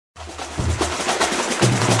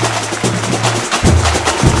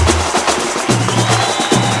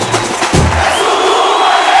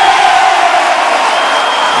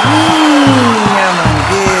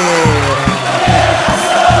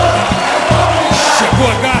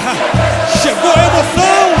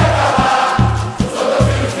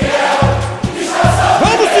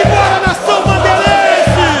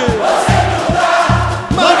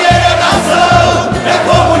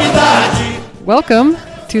Welcome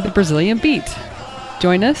to the Brazilian Beat.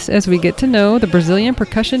 Join us as we get to know the Brazilian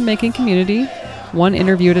percussion making community, one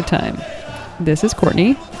interview at a time. This is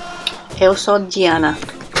Courtney. Eu sou Diana.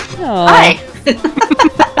 Aww. Hi.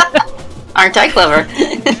 Aren't I clever?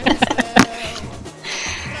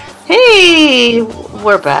 Hey,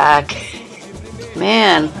 we're back.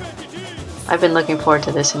 Man, I've been looking forward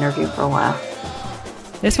to this interview for a while.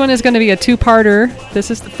 This one is going to be a two-parter.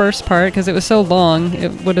 This is the first part because it was so long.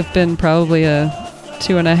 It would have been probably a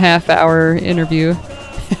 2.5-hour interview.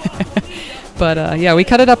 But yeah, we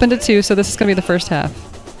cut it up into two, so this is going to be the first half.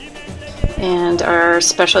 And our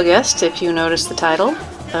special guest, if you notice the title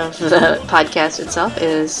of the podcast itself,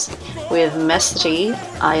 is with Mestre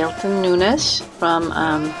Ailton Nunes from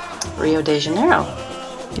Rio de Janeiro.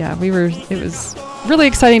 Yeah, it was really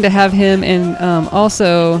exciting to have him and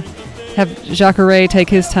also have Jacare take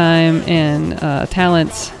his time and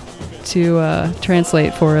talents to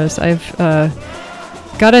translate for us. I've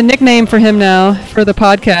got a nickname for him now for the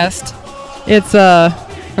podcast. It's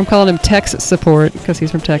I'm calling him Tex Support because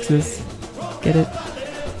he's from Texas. Get it?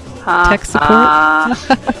 Tech support?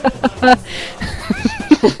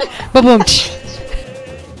 Ba-boom.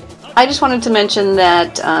 I just wanted to mention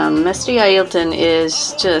that Mestre Ailton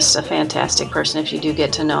is just a fantastic person if you do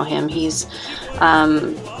get to know him. He's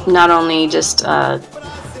not only just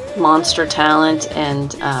monster talent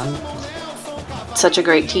and such a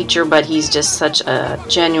great teacher, but he's just such a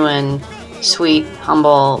genuine, sweet,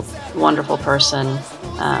 humble, wonderful person.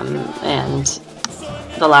 And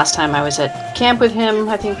the last time I was at camp with him,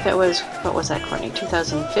 I think that was, what was that, Courtney,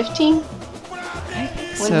 2015?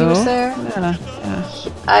 When he was there? Yeah.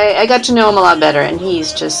 I got to know him a lot better, and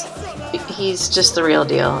he's just the real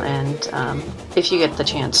deal. And if you get the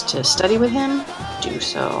chance to study with him, do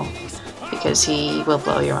so, because he will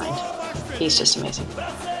blow your mind. He's just amazing.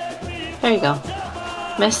 There you go.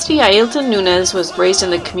 Mestre Ailton Nunes was raised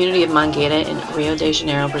in the community of Mangueira in Rio de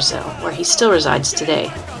Janeiro, Brazil, where he still resides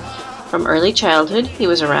today. From early childhood, he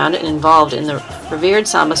was around and involved in the revered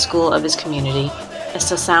samba school of his community,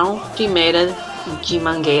 Estação Primeira de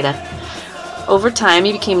Mangueira. Over time,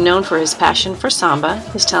 he became known for his passion for samba,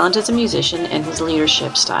 his talent as a musician, and his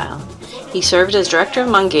leadership style. He served as director of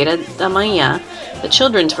Mangueira da Manhã, the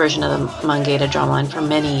children's version of the Mangueira drumline, for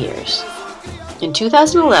many years. In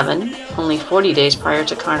 2011, only 40 days prior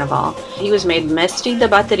to Carnival, he was made Mestre da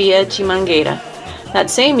Bateria de Mangueira. That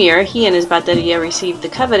same year, he and his bateria received the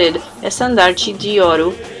coveted Estandarte de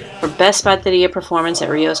Ouro for Best Bateria Performance at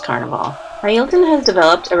Rio's Carnival. Ailton has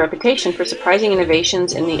developed a reputation for surprising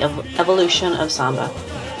innovations in the evolution of samba.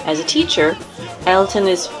 As a teacher, Ailton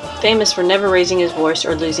is famous for never raising his voice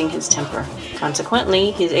or losing his temper. Consequently,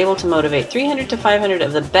 he is able to motivate 300 to 500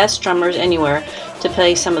 of the best drummers anywhere to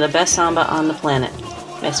play some of the best samba on the planet.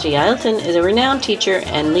 Mestre Ailton is a renowned teacher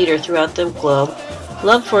and leader throughout the globe,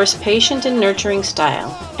 loved for his patient and nurturing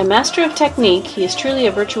style. A master of technique, he is truly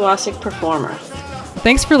a virtuosic performer.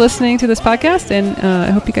 Thanks for listening to this podcast, and I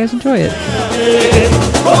hope you guys enjoy it.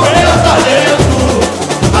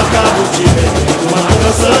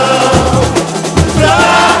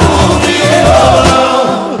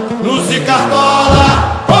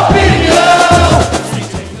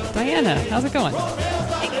 Diana, how's it going?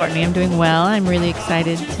 Hey, Courtney, I'm doing well. I'm really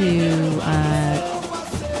excited to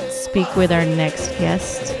speak with our next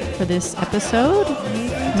guest for this episode,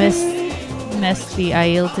 Mestre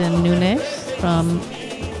Ailton Nunes from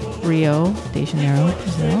Rio de Janeiro,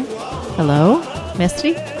 Brazil. Hello,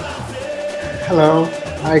 Mestre. Hello.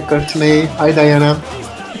 Hi, Courtney. Hi, Diana.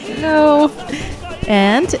 Hello.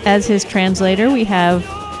 And as his translator, we have,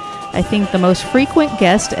 I think, the most frequent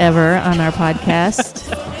guest ever on our podcast,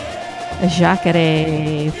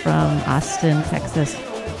 Jacare from Austin, Texas.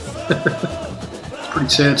 Pretty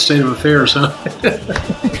sad state of affairs, huh?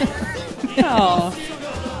 Oh,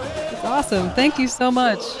 that's awesome. Thank you so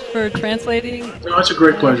much for translating. No, it's a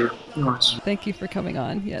great pleasure. Thank you for coming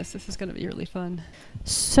on. Yes, this is going to be really fun.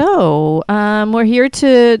 So, we're here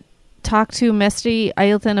to talk to Mestre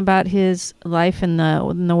Ailton about his life in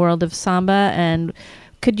the world of samba. And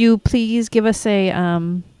could you please give us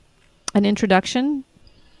an introduction?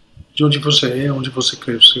 De onde você é, onde você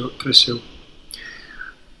cresceu?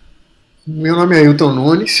 Meu nome é Ailton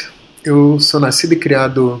Nunes. Eu sou nascido e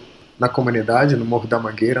criado na comunidade, no Morro da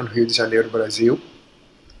Mangueira, no Rio de Janeiro, Brasil.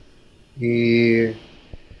 E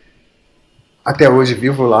até hoje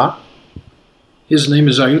vivo lá. His name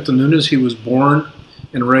is Ailton Nunes. He was born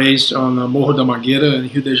and raised on the Morro da Mangueira in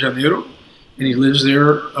Rio de Janeiro, and he lives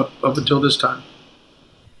there up until this time.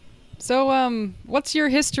 So, what's your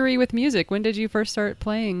history with music? When did you first start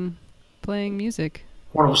playing music?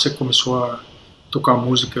 Quando você começou a tocar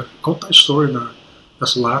música? Conta a história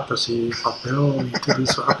as latas e papel e tudo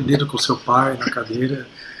isso, aprendido com seu pai na cadeira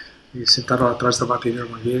e sentado atrás da bateria da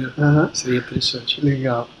mangueira. Seria interessante.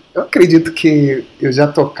 Legal. Eu acredito que eu já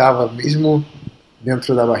tocava mesmo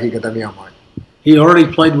dentro da barriga da minha mãe. He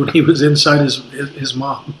already played when he was inside his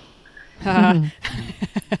mom.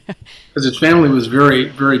 Because his family was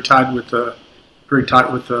very tight with the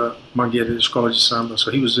mangueira, the escola de samba,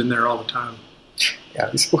 so he was in there all the time.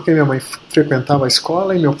 Isso porque minha mãe frequentava a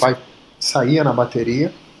escola e meu pai saía na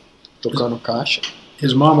bateria tocando caixa.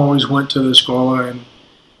 His mom always went to the escola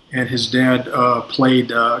and his dad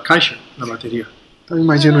played caixa na bateria. Então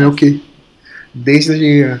imagino eu que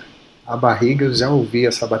desde a barriga eu já ouvi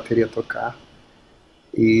essa bateria tocar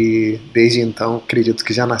e desde então acredito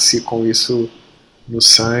que já nasci com isso no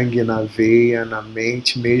sangue, na veia, na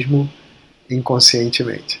mente, mesmo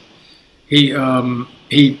inconscientemente. He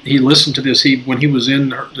listened to this. When he was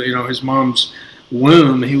in his mom's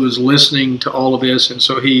womb, he was listening to all of this, and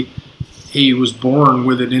so he was born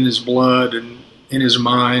with it in his blood and in his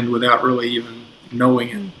mind without really even knowing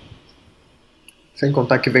it. Sem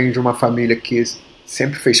contar que venho de uma família que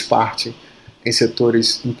sempre fez parte em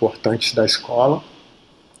setores importantes da escola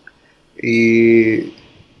e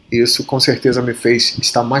isso com certeza me fez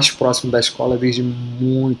estar mais próximo da escola desde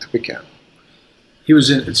muito pequeno.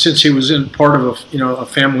 Since he was in part of a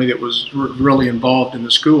family that was really involved in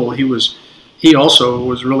the school, he also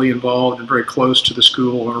was really involved and very close to the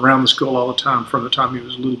school and around the school all the time from the time he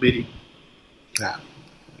was a little bitty. A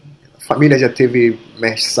família já teve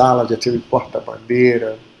mestre-sala, já teve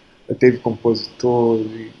porta-bandeira, já teve compositor.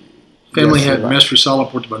 Family had mestre sala,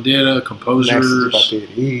 porta-bandeira, composers,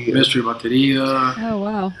 mestre de bateria. Oh,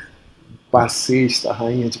 wow. Passista,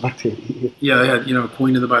 rainha de bateria. Yeah, they had,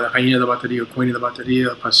 queen of the rainha da bateria, queen of the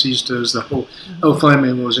bateria, passistas. The whole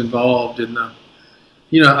family was involved in the.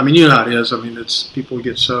 You know how it is. I mean, it's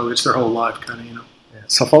their whole life, kind of.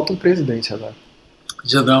 Só falta presidente agora.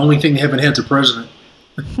 So the only thing they haven't had is a president.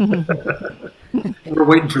 We're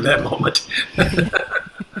waiting for that moment.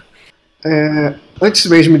 Antes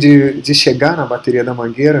mesmo de chegar na bateria da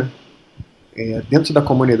Mangueira, dentro da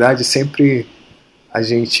comunidade sempre a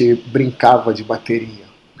gente brincava de bateria.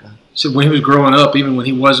 So when he was growing up, even when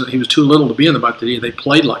he was too little to be in the bateria, they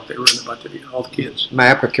played like they were in the bateria, all the kids. Na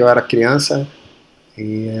época que eu era criança,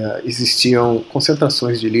 existiam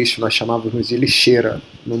concentrações de lixo, nós chamávamos de lixeira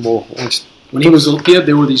no morro. When he was a kid,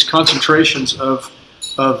 there were these concentrations of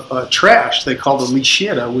trash they called the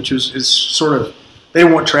lixeira, which is sort of, they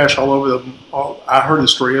want trash all over I heard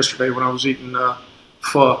this story yesterday when I was eating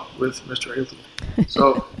pho with Mr. Ailton.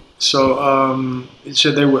 So it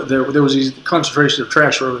said there was these concentrations of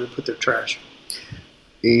trash wherever they put their trash.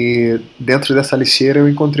 E dentro dessa lixeira eu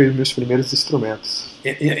encontrei os meus primeiros instrumentos.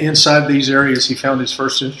 Inside these areas, he found his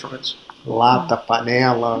first instruments. Lata,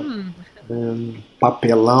 panela,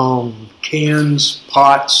 papelão, cans,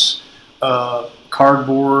 pots,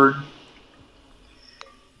 cardboard.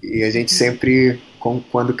 E a gente sempre,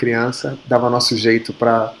 quando criança, dava nosso jeito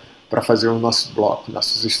para fazer o nosso bloco,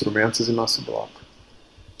 nossos instrumentos e nosso bloco.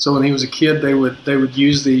 So when he was a kid, they would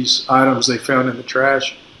use these items they found in the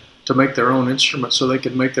trash to make their own instruments, so they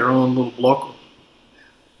could make their own little bloco.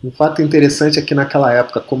 Um fato interessante é que naquela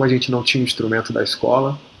época, como a gente não tinha instrumento da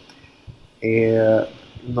escola,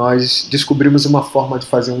 nós descobrimos uma forma de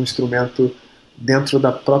fazer um instrumento dentro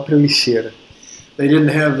da própria lixeira. They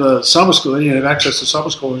didn't have summer school. They didn't have access to summer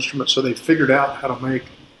school instruments, so they figured out how to make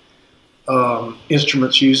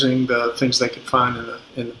instruments using the things they could find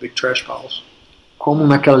in the big trash piles. Como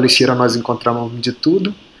naquela lixeira nós encontramos de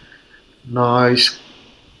tudo, nós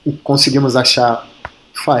conseguimos achar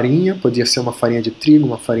farinha, podia ser uma farinha de trigo,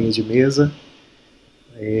 uma farinha de mesa.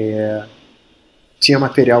 Tinha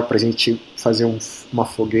material para a gente fazer uma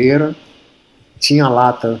fogueira, tinha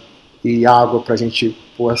lata e água para a gente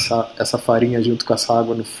pôr essa farinha junto com essa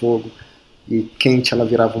água no fogo e quente ela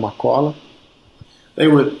virava uma cola. They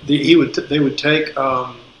would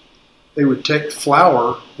take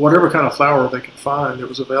flour, whatever kind of flour they could find that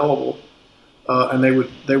was available, and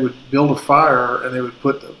they would build a fire and they would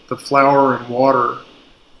put the flour and water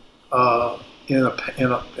in a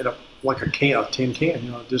like a tin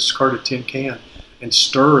can, a discarded tin can, and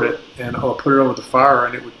stir it and put it over the fire,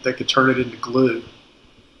 and they could turn it into glue.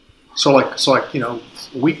 So like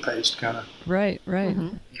wheat paste kind of. Right.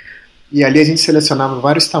 Mm-hmm. E ali a gente selecionava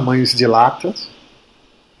vários tamanhos de latas,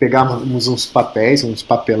 pegávamos uns papéis, uns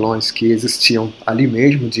papelões que existiam ali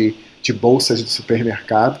mesmo de bolsas de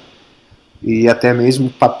supermercado e até mesmo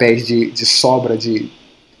papéis de sobra de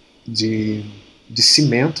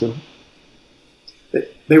cimento.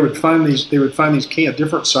 They would find these cans,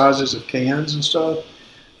 different sizes of cans and stuff,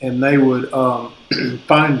 and they would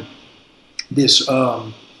find this,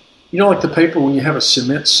 like the paper when you have a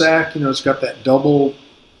cement sack, it's got that double,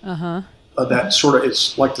 that sort of,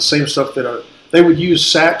 it's like the same stuff that they would use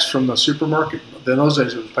sacks from the supermarket. In those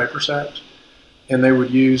days, it was paper sacks. And they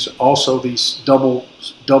would use also these double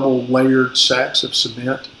layered sacks of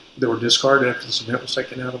cement that were discarded after the cement was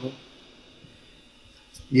taken out of them.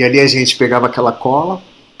 E ali a gente pegava aquela cola,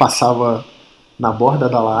 passava na borda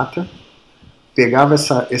da lata, pegava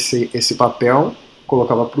esse papel,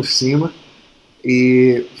 colocava por cima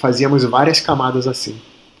e fazíamos várias camadas assim.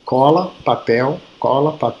 Cola, papel,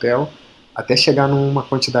 até chegar numa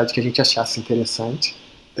quantidade que a gente achasse interessante.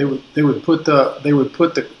 They would put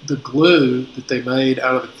the glue that they made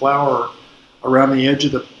out of the flour around the edge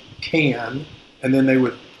of the can, and then they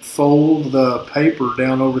would fold the paper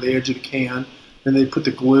down over the edge of the can, and they put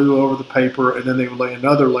the glue over the paper, and then they would lay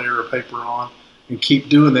another layer of paper on, and keep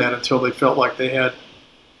doing that until they felt like they had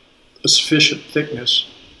a sufficient thickness,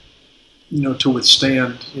 to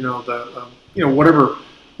withstand,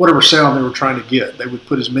 whatever sound they were trying to get. They would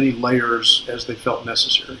put as many layers as they felt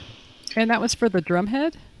necessary. And that was for the drum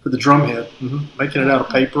head? For the drum head, making it out of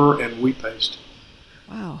paper and wheat paste.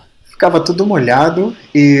 Wow. Ficava tudo molhado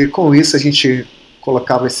e com isso a gente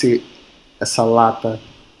colocava essa lata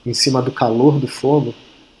em cima do calor do fogo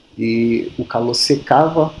e o calor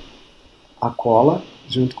secava a cola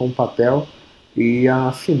junto com o papel e ia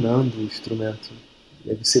afinando o instrumento. E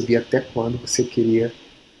aí você via até quando você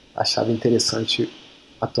achava interessante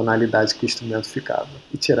a tonalidade que o instrumento ficava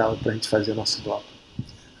e tirava para a gente fazer nosso bloco.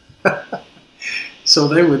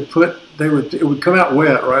 So it would come out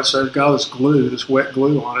wet, right? So they've got this wet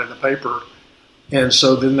glue on it in the paper, and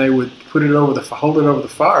so then they would hold it over the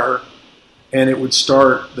fire, and it would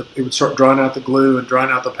start drying out the glue and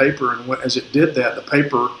drying out the paper, and as it did that, the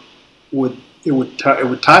paper would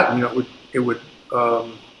tighten, it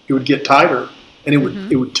would get tighter, and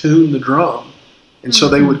it would tune the drum, and so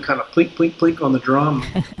they would kind of plink plink plink on the drum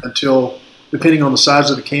until, depending on the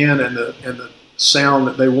size of the can and the sound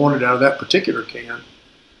that they wanted out of that particular can,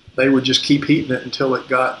 they would just keep heating it until it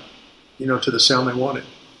got, to the sound they wanted.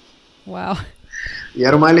 Wow. E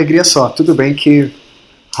era uma alegria só. Tudo bem que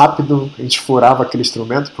rápido a gente furava aquele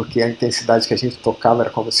instrumento, porque a intensidade que a gente tocava era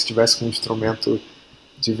como se estivesse com um instrumento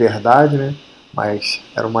de verdade, né? Mas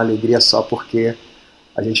era uma alegria só porque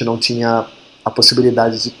a gente não tinha a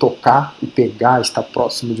possibilidade de tocar e pegar, estar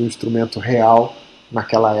próximo de um instrumento real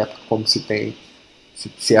naquela época, como se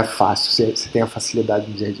é fácil, se tem a facilidade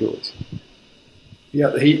no dia de hoje. Yeah,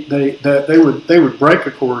 they would break,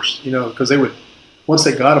 of course, because they would, once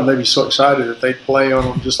they got them, they'd be so excited that they'd play on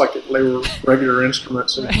them just like they were regular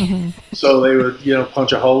instruments, and so they would,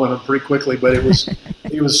 punch a hole in them pretty quickly. But it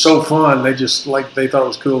was so fun. They thought it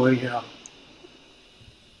was cool anyhow.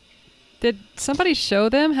 Did somebody show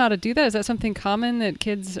them how to do that? Is that something common that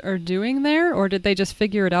kids are doing there, or did they just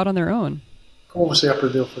figure it out on their own? Como você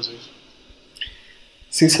aprendeu a fazer isso?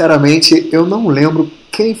 Sinceramente, eu não lembro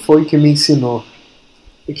quem foi que me ensinou.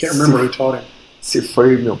 You can't remember who taught him. Se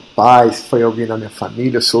foi meu pai, se foi alguém da minha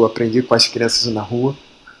família, se eu aprendi com as crianças na rua.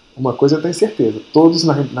 Uma coisa eu tenho certeza, todos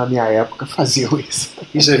na minha época faziam isso.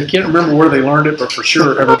 He said he can't remember where they learned it, but for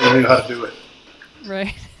sure everybody knew how to do it.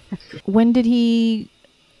 Right. When did he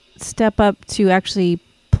step up to actually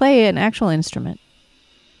play an actual instrument?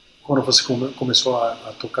 Quando você começou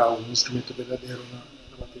a tocar um instrumento verdadeiro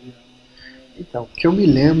na bateria? Então, que eu me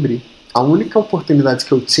lembre, a única oportunidade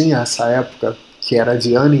que eu tinha nessa época, que era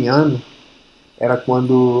de ano em ano, era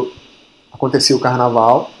quando acontecia o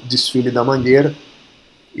carnaval, o desfile da Mangueira,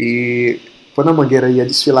 e quando a Mangueira ia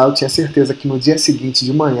desfilar, eu tinha certeza que no dia seguinte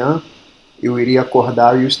de manhã eu iria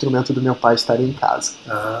acordar e o instrumento do meu pai estaria em casa.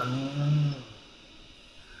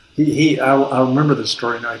 I remember this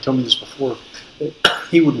story now. He told me this before.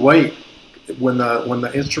 He would wait when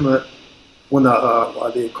the instrument, when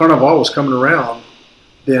the carnival was coming around,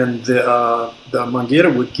 then the Mangueira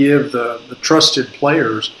would give the trusted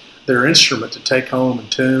players their instrument to take home and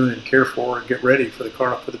tune and care for and get ready for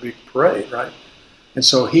the big parade, right? And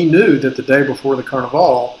so he knew that the day before the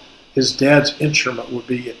carnival, his dad's instrument would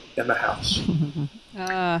be in the house.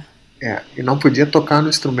 E não podia tocar no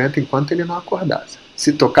instrumento enquanto ele não acordasse.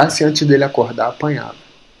 Se tocasse antes dele acordar, apanhava.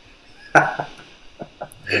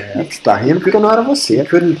 Você tá rindo porque não era você. He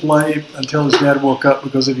couldn't play until his dad woke up,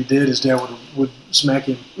 because if he did, his dad would smack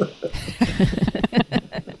him.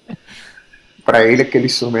 Para ele aquele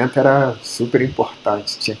instrumento era super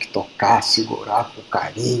importante, tinha que tocar, segurar com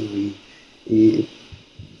carinho e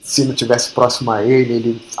se não tivesse próximo a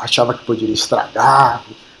ele achava que poderia estragar,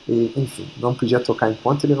 e, enfim, não podia tocar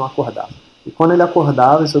enquanto ele não acordava. E quando ele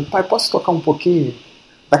acordava, ele dizia: pai, posso tocar um pouquinho?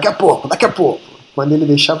 Daqui a pouco. Quando ele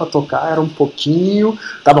deixava tocar, era um pouquinho,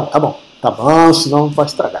 tá bom. tá bom, senão não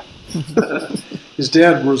pode estragar. His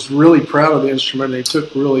dad was really proud of the instrument, and he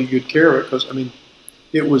took really good care of it because, I mean,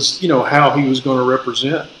 it was, how he was going to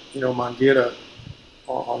represent, Mangueira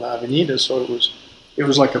on the Avenida. So it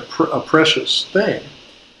was like a precious thing,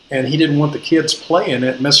 and he didn't want the kids playing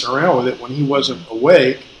it, messing around with it when he wasn't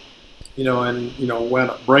awake, and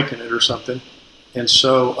wound up breaking it or something. And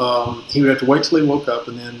so he would have to wait till he woke up,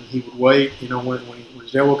 and then he would wait. When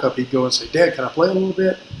his dad woke up, he'd go and say, "Dad, can I play a little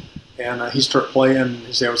bit?" And he'd start playing, and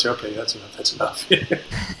his dad would say, "Okay, that's enough."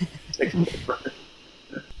 Take a break.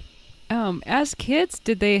 As kids,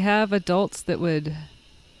 did they have adults that would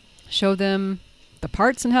show them the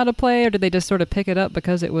parts and how to play, or did they just sort of pick it up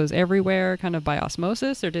because it was everywhere, kind of by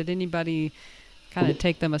osmosis, or did anybody kind of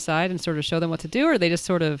take them aside and sort of show them what to do, or they just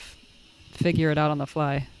sort of figure it out on the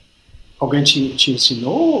fly? Alguém te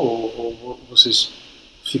ensinou ou vocês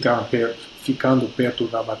ficando perto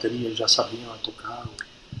da bateria e já sabiam tocar?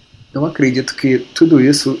 Eu acredito que tudo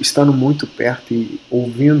isso, estando muito perto e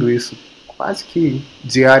ouvindo isso quase que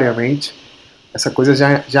diariamente, essa coisa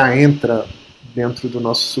já entra dentro do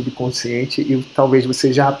nosso subconsciente e talvez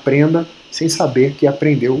você já aprenda sem saber que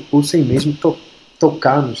aprendeu ou sem mesmo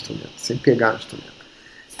tocar no instrumento, sem pegar no instrumento.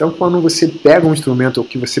 Então, quando você pega um instrumento ou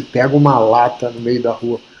que você pega uma lata no meio da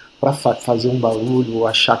rua para fazer um barulho ou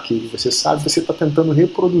achar que você sabe, você está tentando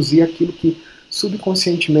reproduzir aquilo que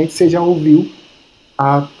subconscientemente você já ouviu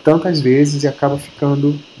há tantas vezes e acaba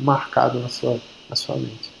ficando marcado na sua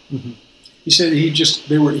mente. Mm-hmm. He said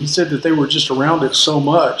that they were just around it so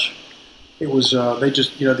much. It was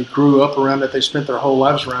they grew up around it. They spent their whole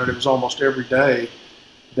lives around it. It was almost every day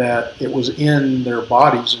that it was in their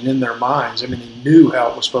bodies and in their minds. I mean, they knew how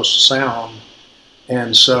it was supposed to sound.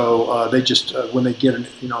 And so they just, when they get a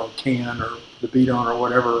can or the beat on or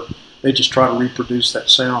whatever, they just try to reproduce that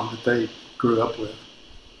sound that they grew up with.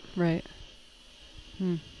 Right.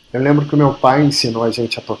 Eu lembro que o meu pai ensinou a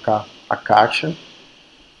gente a tocar a caixa,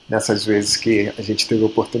 nessas vezes que a gente teve a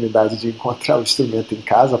oportunidade de encontrar o instrumento em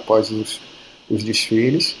casa após os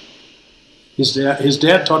desfiles. His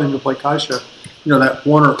dad taught him to play caixa, that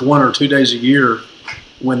one or 2 days a year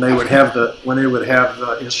when they would have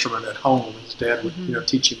the instrument at home. His dad would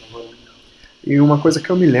teach him a little. E uma coisa que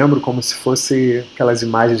eu me lembro como se fosse aquelas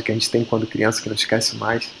imagens que a gente tem quando criança que não esquece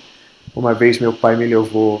mais. Uma vez meu pai me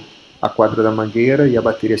levou à quadra da Mangueira e a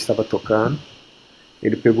bateria estava tocando.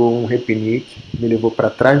 Ele pegou um repinique, me levou para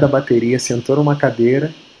trás da bateria, sentou numa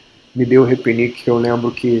cadeira, me deu o repinique que eu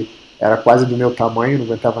lembro que era quase do meu tamanho, não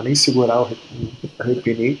aguentava nem segurar o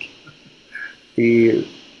repinique, e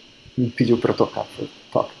me pediu para eu tocar.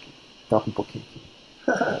 Falei, toca um pouquinho aqui.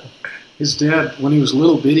 His dad, when he was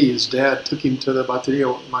little bitty, his dad took him to the bateria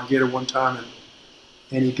Mangueira one time,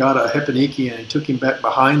 and he got a repinique and he took him back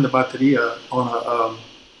behind the bateria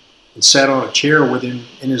and sat on a chair with him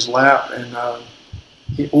in his lap, and a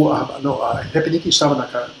repinique estava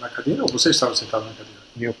na cadeira ou você estava sentado na cadeira?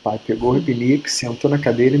 Meu pai pegou o repinique, sentou na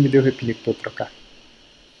cadeira e me deu o repinique para eu trocar.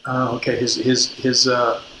 Okay.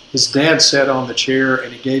 His dad sat on the chair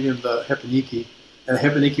and he gave him the repinique, and the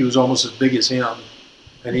repinique was almost as big as him,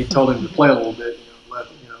 and he told him to play a little bit,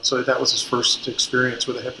 so that was his first experience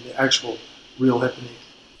with a repinique, actual real repinique.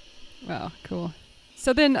 Wow, cool.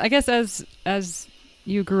 So then, I guess as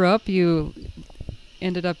you grew up, you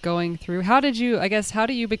ended up going through. How do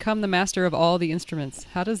you become the master of all the instruments?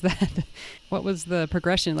 How does that? What was the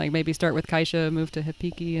progression? Like maybe start with caixa, move to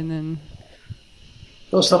repinique, and then.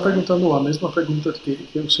 Você está perguntando a mesma pergunta que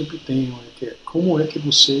eu sempre tenho, que é como é que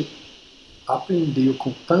você aprendeu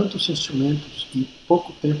com tantos instrumentos e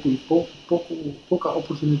pouco tempo e pouca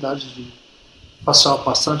oportunidade de passar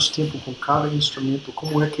bastante tempo com cada instrumento?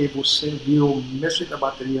 Como é que você virou mestre da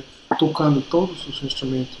bateria tocando todos os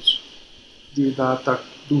instrumentos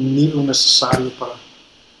do nível necessário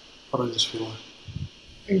para desfilar?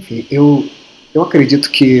 Enfim, eu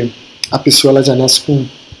acredito que a pessoa ela já nasce com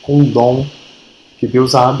um dom que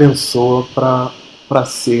Deus a abençoa para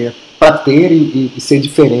ter e ser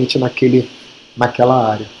diferente naquela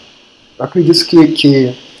área. Eu acredito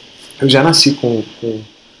que eu já nasci com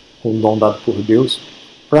um dom dado por Deus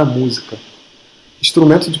para a música.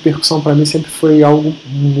 Instrumento de percussão para mim sempre foi algo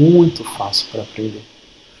muito fácil para aprender.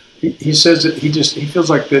 He says that he feels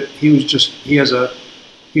like that he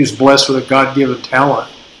was blessed with a God-given talent,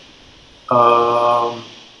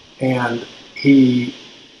 and he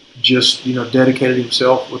just dedicated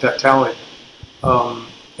himself with that talent,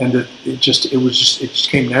 and that it just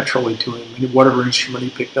came naturally to him. And whatever instrument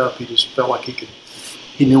he picked up, he just felt like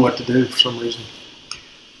he knew what to do for some reason.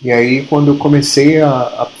 E aí quando eu comecei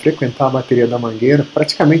a frequentar a bateria da Mangueira,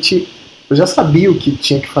 praticamente eu já sabia o que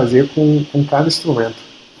tinha que fazer com cada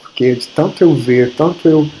instrumento. Porque de tanto eu ver, tanto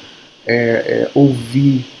eu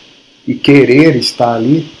ouvir e querer estar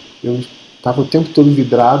ali, eu estava o tempo todo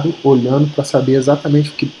vidrado, olhando para saber exatamente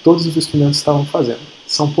o que todos os instrumentos estavam fazendo.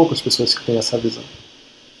 São poucas pessoas que têm essa visão.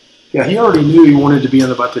 Yeah, he already knew he wanted to be in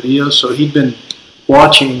the bateria, so he'd been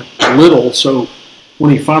watching a little. So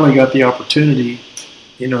when he finally got the opportunity,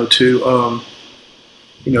 to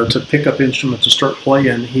pick up instruments and start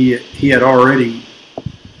playing, he had already,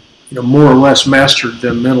 more or less mastered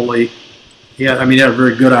them mentally. He had a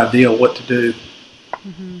very good idea what to do.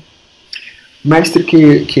 Mm-hmm. Mestre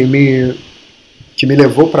que me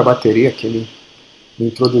levou para a bateria, que me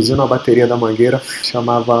introduziu na bateria da Mangueira,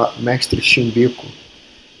 chamava Mestre Chimbico.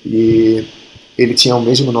 E ele tinha o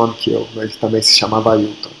mesmo nome que eu, mas ele também se chamava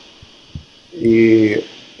Ailton. E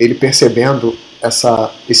ele percebendo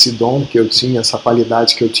esse dom que eu tinha, essa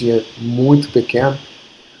qualidade que eu tinha muito pequeno,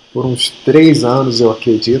 por uns 3 anos, eu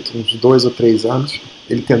acredito, uns 2 ou 3 anos,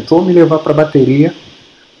 ele tentou me levar para a bateria,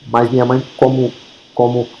 mas minha mãe, como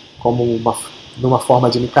numa forma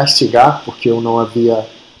de me castigar, porque eu não havia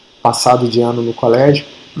passado de ano no colégio,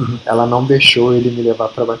 ela não deixou ele me levar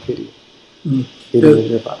para a bateria.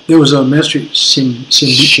 There was a Mestre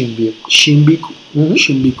Chimbico. Chimbico.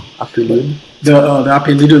 Apelido. The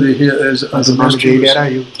apelido de his Mas o nome dele era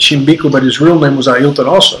Ailton. Chimbico, but his real name was Ailton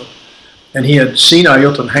also. And he had seen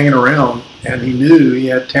Ailton hanging around, and he knew he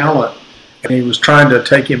had talent, and he was trying to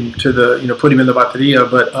take him to put him in the bateria,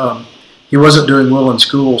 but he wasn't doing well in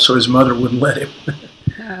school, so his mother wouldn't let him.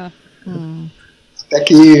 Até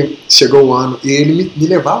que chegou o ano, e ele me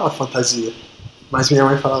levava à fantasia. Mas minha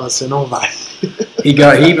mãe falava, você não vai. He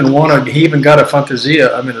even got a fantasia,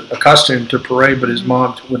 a costume to parade, but his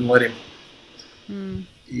mom wouldn't let him.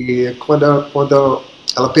 E quando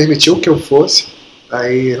ela permitiu que eu fosse,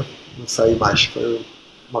 aí não saí mais. Foi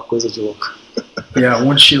uma coisa de louco. Yeah,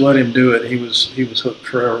 once she let him do it, he was hooked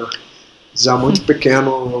forever. Já muito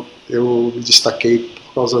pequeno, eu me destaquei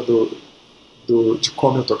por causa de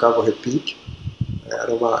como eu tocava o repique.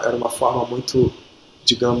 Era uma forma muito,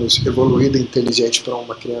 digamos, evoluída e inteligente para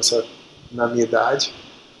uma criança na minha idade.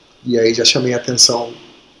 E aí já chamei a atenção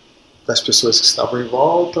das pessoas que estavam em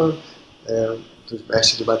volta, dos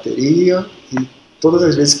mestres de bateria, e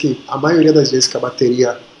a maioria das vezes que a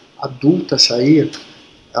bateria adulta saía,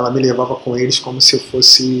 ela me levava com eles como se eu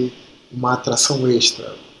fosse uma atração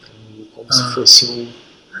extra, como se fosse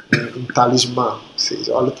um talismã. Ou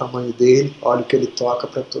seja, olha o tamanho dele, olha o que ele toca,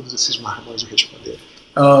 para todos esses marmanjos responderem.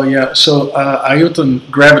 Oh yeah, so Ailton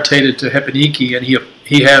gravitated to Hepaniki, and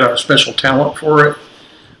he had a special talent for it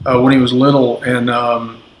when he was little, and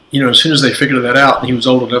as soon as they figured that out, and he was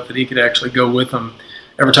old enough that he could actually go with them.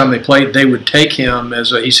 Every time they played, they would take him as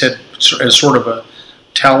sort of a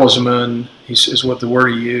talisman. Is what the word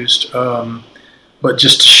he used, but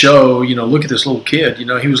just to show, look at this little kid.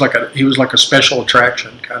 He was like a special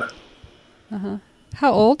attraction, kind of. Uh-huh.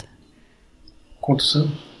 How old? Quantos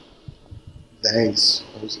anos? 10,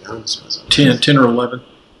 11 anos, mais ou menos. 10 or 11.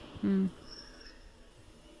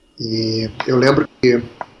 E eu lembro que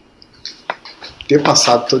ter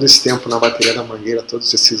passado todo esse tempo na bateria da Mangueira,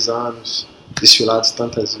 todos esses anos, desfilados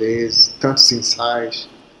tantas vezes, tantos ensaios,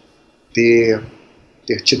 ter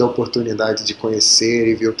tido a oportunidade de conhecer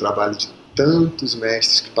e ver o trabalho de tantos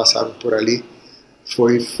mestres que passaram por ali,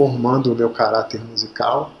 foi formando o meu caráter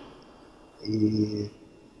musical, e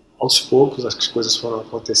aos poucos as coisas foram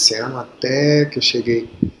acontecendo até que eu cheguei.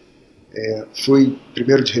 Fui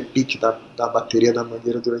primeiro de repique da bateria da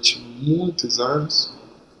Mangueira durante muitos anos,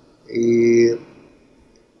 e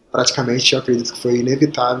praticamente eu acredito que foi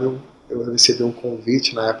inevitável eu receber um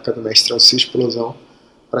convite na época do mestre Alci Explosão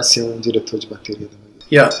para ser um diretor de bateria da Mangueira.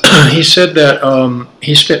 Yeah, he said that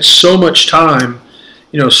he spent so much time,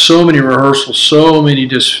 so many rehearsals, so many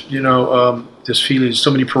desfiles,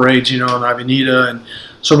 so many parades, on Avenida, and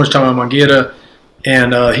so much time on Mangueira.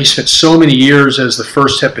 And he spent so many years as the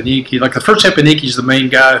first Hepaniki. Like the first Hepaniki is the main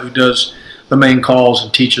guy who does the main calls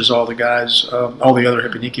and teaches all the guys, all the other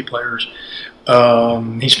Hepaniki players.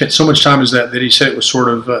 He spent so much time as that he said it was sort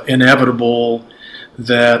of inevitable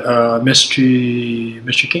that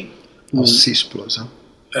Mestre quem? Alci Explosão.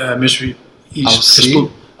 Mestre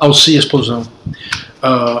Alci Explosão.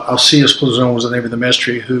 Alci Explosão was the name of the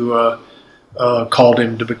Mestre who called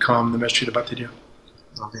him to become the Mestre de Bateria.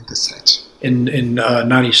 97. In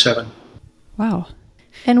 97. Wow.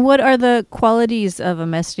 And what are the qualities of a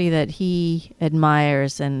Mestre that he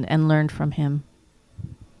admires and learned from him?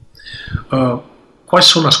 Quais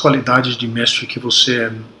são as qualidades de mestre que você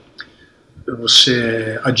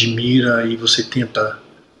admira e você tenta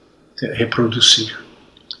reproduzir?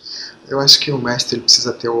 Eu acho que o mestre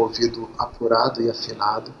precisa ter o ouvido apurado e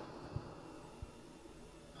afinado.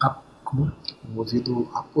 Um ouvido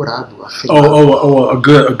apurado, afinado. A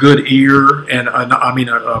good ear, and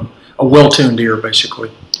a well-tuned ear,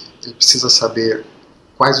 basically. Ele precisa saber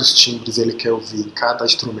quais os timbres ele quer ouvir em cada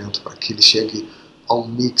instrumento para que ele chegue a um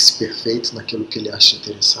mix perfeito naquilo que ele acha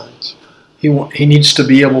interessante. He needs to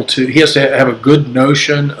be able to. He has to have a good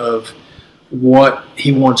notion of what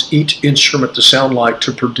he wants each instrument to sound like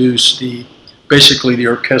to produce basically the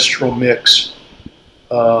orchestral mix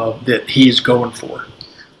that he's going for.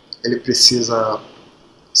 Ele precisa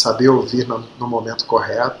saber ouvir no momento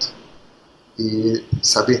correto e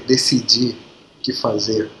saber decidir o que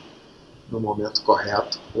fazer no momento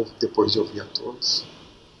correto ou depois de ouvir a todos.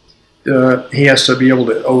 He has to be able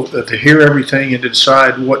to hear everything and to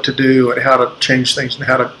decide what to do and how to change things and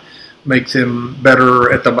how to make them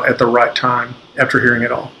better at the right time after hearing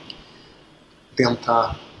it all.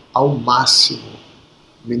 Tentar ao máximo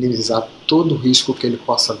minimizar todo o risco que ele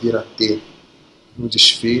possa vir a ter no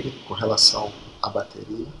desfile com relação à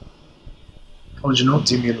bateria.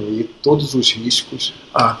 Diminuir todos os riscos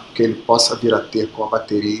que ele possa vir a ter com a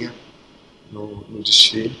bateria no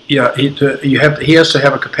desfile. Yeah, he has to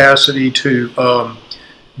have a capacity to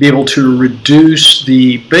be able to reduce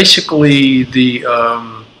the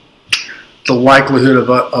likelihood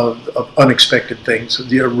of unexpected things.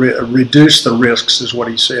 Reduce the risks is what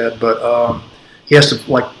he said, but he has to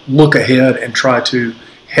look ahead and try to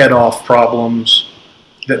head off problems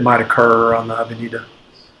that might occur on the avenida.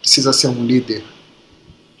 Precisa ser um líder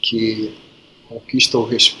que conquista o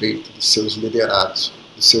respeito dos seus liderados,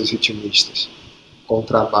 dos seus ritmistas, com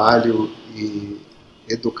trabalho e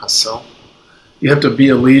educação. You have to be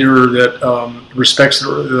a leader that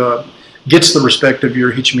gets the respect of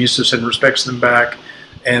your ritmistas and respects them back,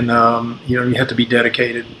 and you have to be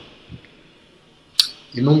dedicated.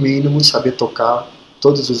 E no mínimo saber tocar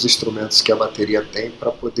todos os instrumentos que a bateria tem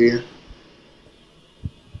para poder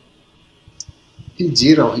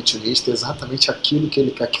pedir ao ritmista exatamente aquilo que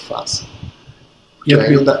ele quer que faça. E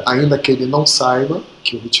ainda que ele não saiba,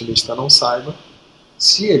 que o ritmista não saiba,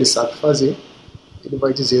 se ele sabe fazer, ele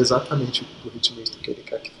vai dizer exatamente o ritmista que ele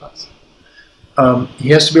quer que faça.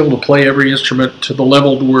 He has to be able to play every instrument to the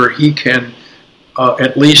level where he can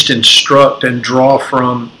at least instruct and draw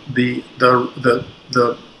from the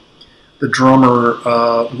drummer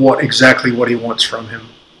exactly what he wants from him.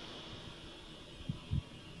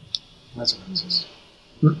 Mais ou menos isso.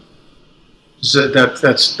 So that's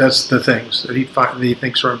the things that he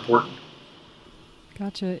thinks are important.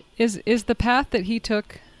 Gotcha. Is the path that he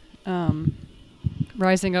took,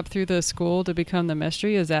 rising up through the school to become the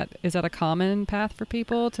Mestre, is that a common path for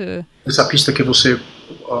people to? Essa pista que você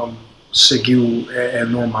seguiu é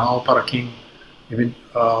normal para quem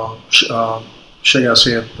chega a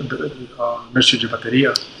ser mestre de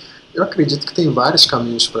bateria? Eu acredito que tem vários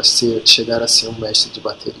caminhos para chegar a ser um mestre de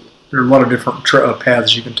bateria. There are a lot of different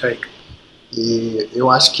paths you can take. E eu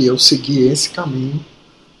acho que eu segui esse caminho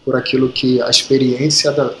por aquilo que a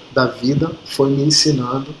experiência da vida foi me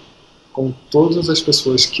ensinando com todas as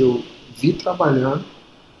pessoas que eu vi trabalhando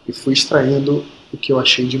e fui extraindo o que eu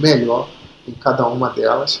achei de melhor em cada uma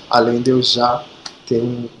delas, além de eu já ter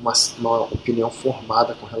uma opinião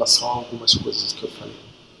formada com relação a algumas coisas que eu falei.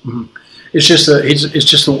 Mm-hmm. It's just the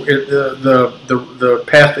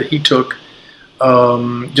path that he took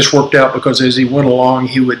just worked out because as he went along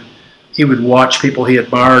he would watch people he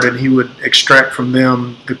admired and he would extract from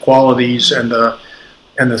them the qualities and the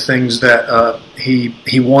things that he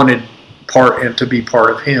wanted to be part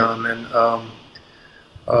of him, and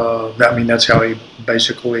that's how he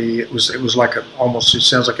basically it was like it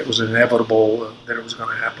sounds like it was inevitable that it was going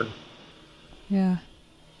to happen. Yeah.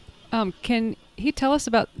 Can he tell us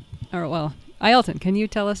about, Ailton, can you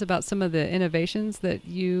tell us about some of the innovations that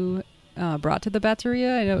you brought to the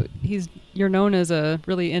bateria? I know you're known as a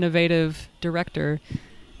really innovative director.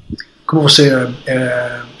 Como você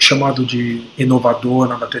é chamado de inovador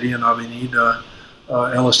na bateria na avenida,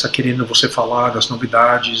 ela está querendo você falar das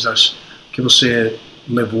novidades que você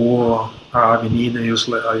levou à avenida e as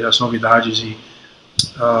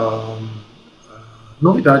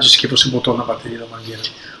novidades que você botou na bateria da Mangueira.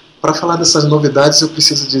 Para falar dessas novidades, eu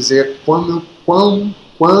preciso dizer quando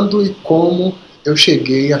e como eu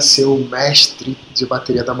cheguei a ser o mestre de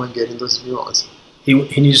bateria da Mangueira em 2011.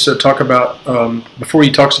 He needs to talk about, before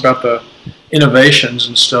he talks about the innovations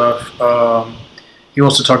and stuff, he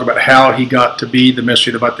wants to talk about how he got to be the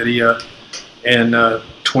Mestre da Bateria in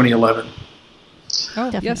 2011.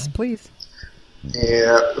 Oh, definitely. Yes, please.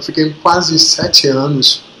 Eu fiquei quase 7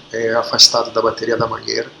 anos afastado da bateria da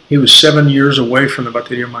Mangueira. He was 7 years away from the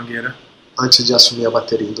Bateria Mangueira. Antes de assumir a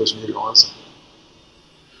bateria em 2011.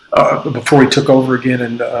 Before he took over again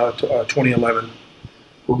in 2011.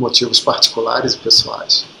 por motivos particulares e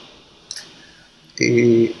pessoais.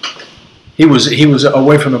 E he was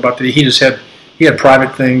away from the bateria. He had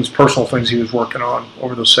private things, personal things he was working on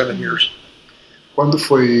over those 7 years. Quando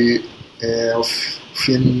foi o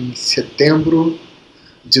fim de setembro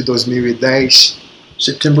de 2010,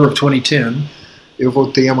 September of 2010, eu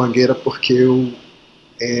voltei à Mangueira porque eu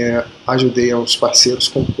ajudei aos parceiros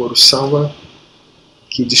a compor o samba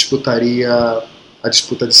que disputaria a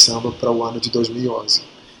disputa de samba para o ano de 2011.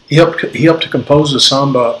 He helped to compose the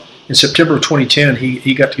samba in September of 2010.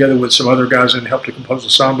 He got together with some other guys and helped to compose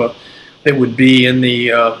the samba that would be in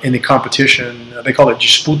the competition. They call it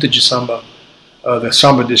disputa de samba, the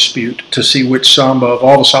samba dispute, to see which samba of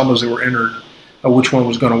all the sambas that were entered, which one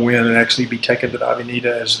was going to win and actually be taken to the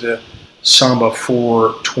Avenida as the samba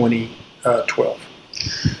for 2012.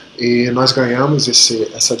 E nós ganhamos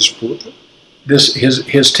essa disputa.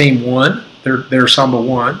 His team won. Their samba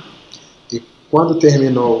won. E quando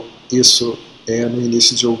terminou isso no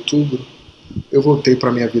início de outubro, eu voltei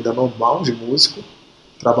para minha vida normal de músico,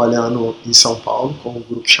 trabalhando em São Paulo com um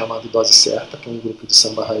grupo chamado Dose Certa, que é um grupo de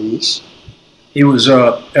samba raiz. He was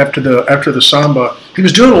after the samba. He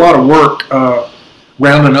was doing a lot of work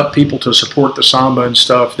rounding up people to support the samba and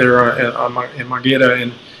stuff there in Mangueira.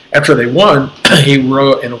 And after they won, he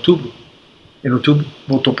wrote in outubro.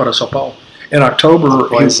 Voltou para São Paulo. In October,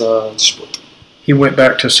 após a disputa, he went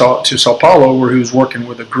back to São Paulo, where he was working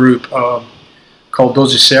with a group called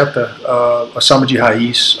Dose Certa, a samba de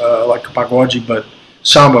raiz, like a pagode, but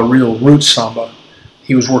samba, real roots samba.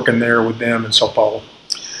 He was working there with them in São Paulo.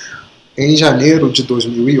 Em janeiro de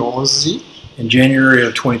 2011, in January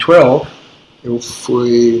of 2012, eu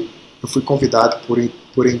fui convidado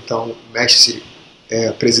por então mestre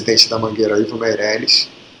presidente da Mangueira, Ivo Meirelles,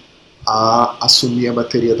 a assumir a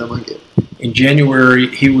bateria da Mangueira. In January,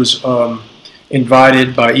 he was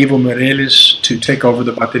invited by Ivo Meirelles to take over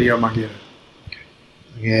the bateria Mangueira.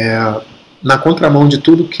 Na contramão de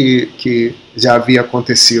tudo que já havia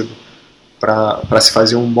acontecido para se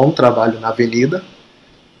fazer um bom trabalho na Avenida,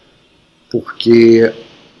 porque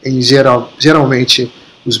geralmente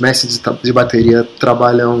os mestres de bateria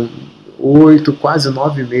trabalham 8, quase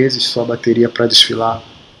 9 meses sua bateria para desfilar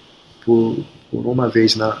por uma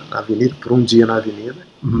vez na Avenida, por um dia na Avenida.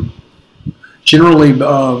 Mm-hmm. Generally,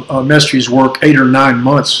 mestres work 8 or 9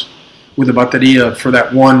 months with the bateria for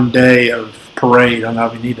that one day of parade on the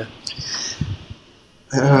Avenida.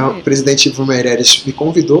 O presidente Ivo Meirelles me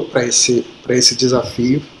convidou para esse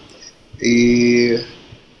desafio e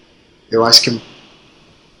eu acho que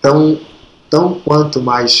tão quanto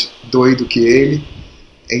mais doido que ele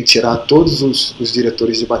em tirar todos os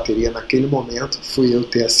diretores de bateria naquele momento, fui eu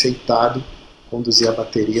ter aceitado conduzir a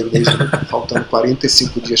bateria mesmo faltando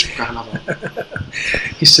 45 dias para o carnaval.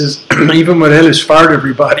 He says, Ivo Meirelles fired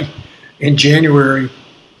everybody in January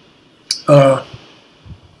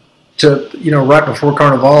right before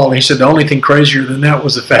Carnival. And he said the only thing crazier than that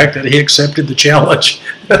was the fact that he accepted the challenge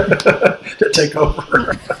to take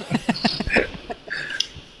over.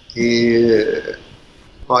 E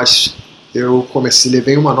eu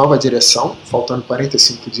levei uma nova direção, faltando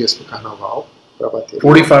 45 dias para o Carnaval, para a bateria.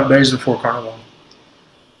 45 days before Carnival.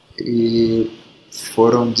 E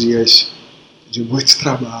foram dias de muito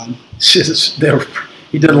trabalho.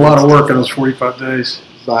 He did a lot of work in those 45 days.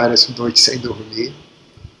 Várias noites sem dormir,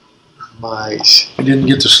 mas he didn't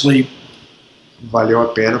get to sleep. Valeu a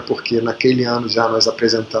pena porque naquele ano já nós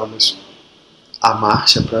apresentamos a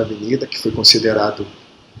marcha para a Avenida, que foi considerado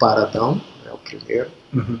paradão, o primeiro.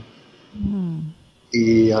 Mm-hmm.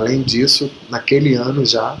 E além disso, naquele ano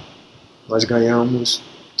já nós ganhamos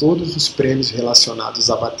todos os prêmios relacionados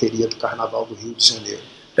à bateria do Carnaval do Rio de Janeiro.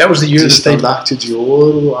 That was the year de estandarte de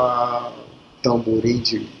ouro a tamborim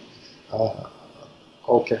de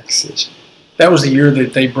qualquer que seja. That was the year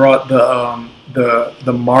that they brought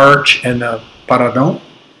the march and the paradão,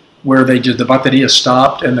 where the bateria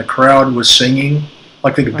stopped and the crowd was singing,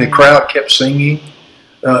 like the crowd kept singing.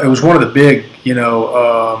 It was one of the big, it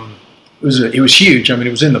was huge. I mean,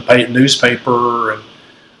 it was in the newspaper and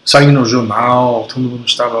saiu no jornal. Todo mundo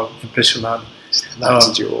estava impressionado.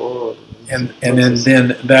 And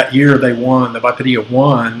then that year they won. The bateria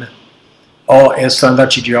won all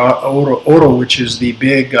estandarte de ouro, which is the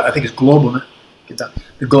big. I think it's global. Né?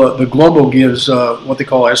 The global gives what they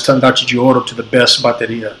call estandarte de ouro to the best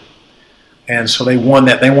bateria. And so they won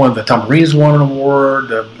that. They won the tamborins won an award.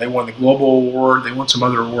 They won the global award. They won some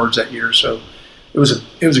other awards that year. So it was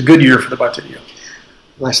a good year for the bateria.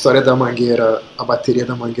 Na história da Mangueira, a bateria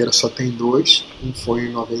da Mangueira só tem 2. Um foi em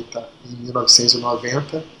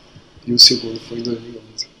 1990 e o segundo foi em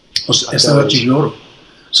 2011. Estandarte de ouro.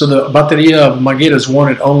 So the bateria of Mangueira's won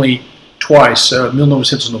it only twice,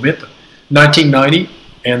 1990, 1990,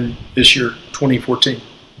 and this year, 2014.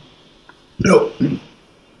 No,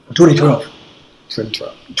 2012.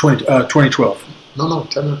 2012. 2012. Não,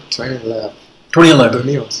 2011.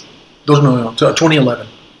 2011. 2011.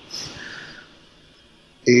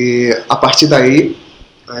 E a partir daí,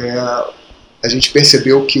 a gente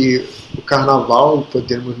percebeu que o carnaval,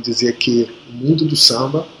 podemos dizer que o mundo do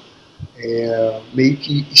samba meio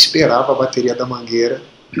que esperava a bateria da Mangueira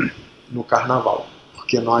no carnaval.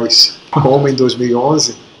 Porque nós, como em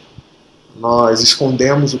 2011, nós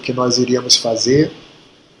escondemos o que nós iríamos fazer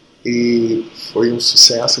e foi um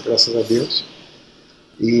sucesso, graças a Deus.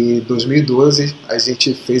 E em 2012 a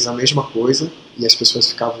gente fez a mesma coisa e as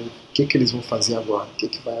pessoas ficavam, o que eles vão fazer agora? O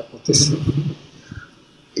que vai acontecer?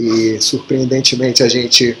 E surpreendentemente a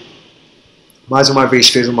gente mais uma vez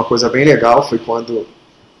fez uma coisa bem legal, foi quando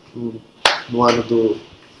no ano do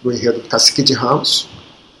enredo do Cacique de Ramos,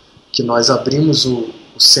 que nós abrimos o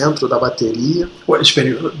centro da bateria. Vou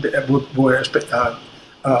explicar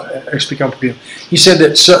um pouquinho. You said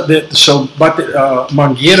that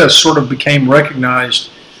Mangueira sort of became recognized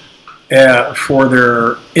for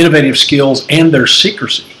their innovative skills and their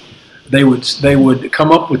secrecy. They would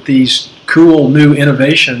come up with these cool new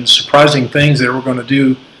innovations, surprising things they were going to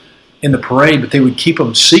do in the parade, but they would keep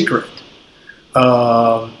them secret.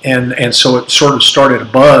 And so it sort of started a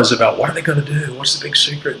buzz about what are they going to do? What's the big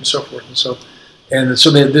secret and so forth. And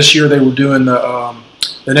so this year they were doing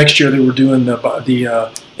the next year they were doing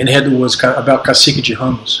the enredo was about Cacique de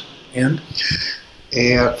Ramos. And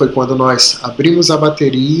foi quando nós abrimos a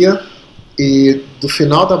bateria e do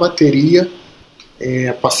final da bateria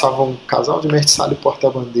passava um casal de mestre e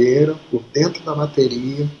porta-bandeira por dentro da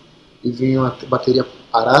bateria e vinha a bateria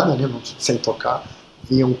parada, né, sem tocar,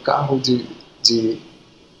 vinha um carro de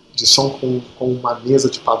som com uma mesa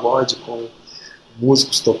de pagode, com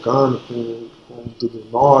músicos tocando, com Dudu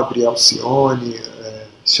Nobre, Alcione,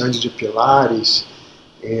 Xande de Pilares,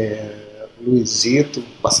 Luizito,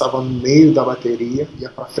 passava no meio da bateria, ia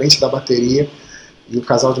para frente da bateria e o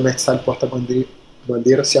casal de mestre e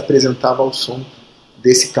porta-bandeira se apresentava ao som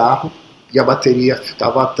desse carro e a bateria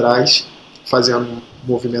ficava atrás fazendo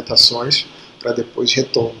movimentações para depois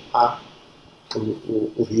retomar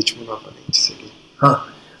o ritmo novamente.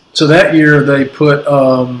 So that year they put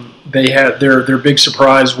they had their big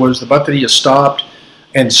surprise was the bateria stopped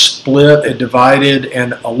and split and divided,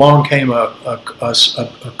 and along came a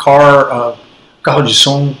car, carro de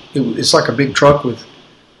som. It's like a big truck with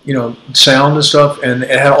sound and stuff, and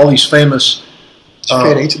it had all these famous.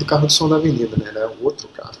 Diferente do carro de som da avenida, né? Era outro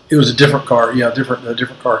carro. It was a different car, a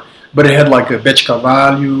different car. But it had like a Bete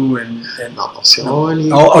Carvalho and Alcione.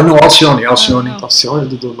 Alcione. Alcione,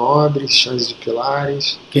 Dudu Nobre, Xande de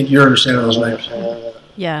Pilares. Can you understand those names?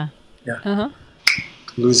 Yeah. Uh-huh.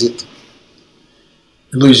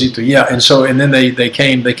 Luizito, yeah. And then they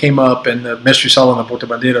came up, and the Mestre Sala and the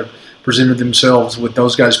Porta-Bandeira presented themselves with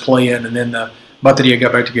those guys playing, and then the bateria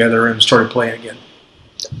got back together and started playing again.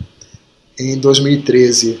 Em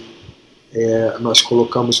 2013, nós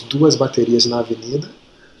colocamos 2 baterias na avenida.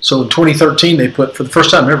 So in 2013, they put, for the first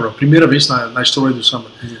time ever, primeira vez na história do samba,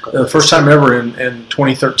 the first time ever in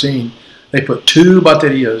 2013, they put 2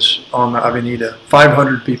 baterias on the avenida,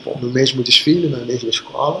 500 people. No mesmo desfile, na mesma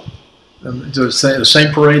escola. The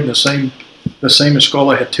same parade, the same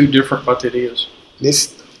escola had 2 different baterias.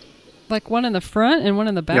 Like one in the front and one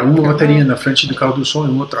in the back? Uma bateria na frente do carro do som e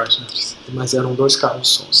uma atrás. Né? Mas eram 2 carros de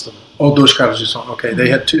sons também. Oh, 2 carros de som. Okay,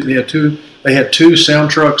 they had two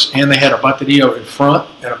sound trucks, and they had a bateria in front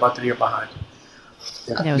and a bateria behind.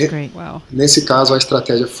 That was great. Wow. Nesse caso a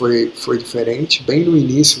estratégia foi diferente. Bem no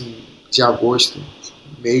início de agosto,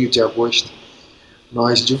 meio de agosto,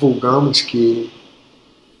 nós divulgamos que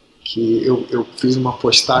eu fiz uma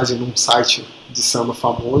postagem num site de samba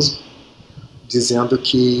famoso dizendo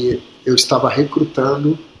que eu estava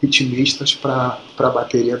recrutando ritmistas para a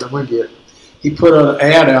bateria da Mangueira. He put an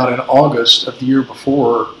ad out in August of the year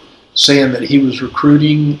before saying that he was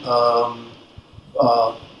recruiting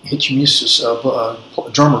ritmistas,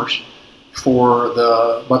 drummers for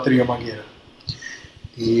the bateria Mangueira.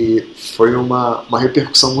 E foi uma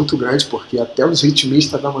repercussão muito grande porque até os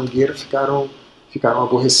ritmistas da Mangueira ficaram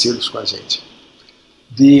aborrecidos com a gente.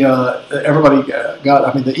 Everybody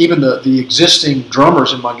got. Even the existing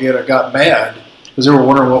drummers in Mangueira got mad because they were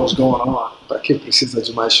wondering what was going on. Para que precisa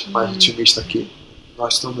de mais ritmista aqui?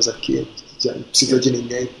 Nós estamos aqui, já não precisa de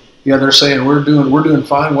ninguém. Yeah, they're saying we're doing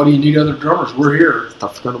fine. What do you need other drummers? We're here. Tá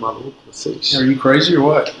ficando maluco vocês? Are you crazy or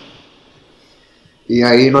what? E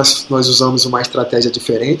aí nós usamos uma estratégia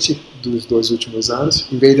diferente dos 2 últimos anos.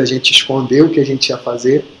 Em vez da gente esconder o que a gente ia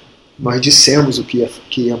fazer, Nós dissemos o que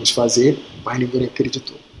íamos fazer, mas ninguém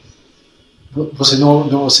acreditou. Você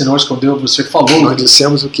não escondeu, você falou. Nós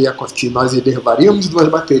dissemos que nós levaríamos 2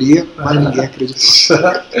 baterias, mas ninguém acreditou.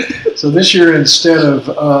 So this year, instead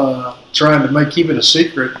of trying to keep it a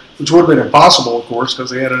secret, which would have been impossible, of course,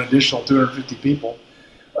 because they had an additional 250 people,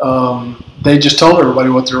 they just told everybody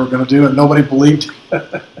what they were going to do, and nobody believed.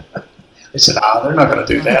 They said, they're not going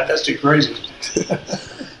to do that. That's too crazy.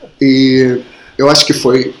 E eu acho que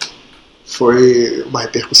foi uma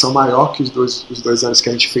repercussão maior que os dois anos que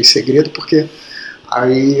a gente fez segredo, porque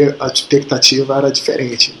aí a expectativa era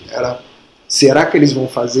diferente. Era, será que eles vão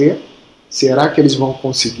fazer? Será que eles vão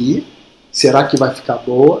conseguir? Será que vai ficar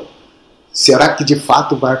boa? Será que de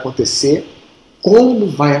fato vai acontecer? Como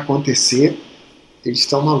vai acontecer? Eles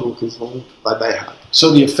estão malucos, vai dar errado.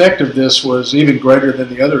 So the effect of this was even greater than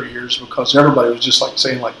the other years, because everybody was just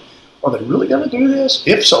saying, are they really going to do this?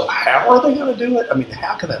 If so, how are they going to do it? I mean,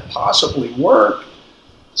 how can that possibly work?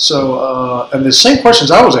 So, and the same questions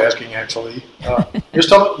I was asking, actually. Eu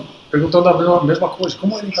estava perguntando a mesma coisa.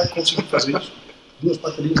 Como ele vai conseguir fazer isso? 2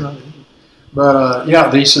 baterias na avenida. But yeah,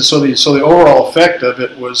 they said so the overall effect of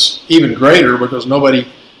it was even greater, because everybody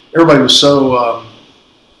was so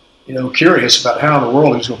curious about how in the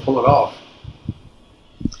world he was going to pull it off.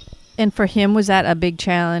 And for him, was that a big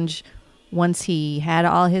challenge once he had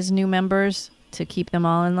all his new members to keep them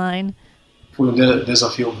all in line? Foi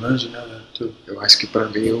desafio grande, né? Eu acho que para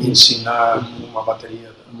mim ensinar uma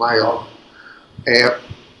bateria maior.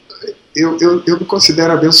 Eu me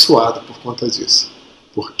considero abençoado por conta disso,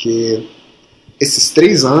 porque esses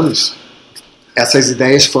 3 anos, essas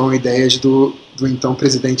ideias foram ideias do então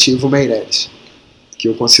presidente Ivo Meirelles, que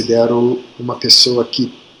eu considero uma pessoa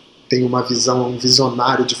que tem uma visão, um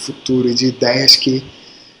visionário de futuro e de ideias que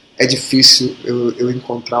é difícil eu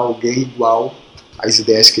encontrar alguém igual às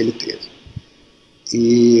ideias que ele teve.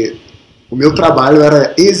 E o meu trabalho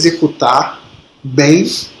era executar bem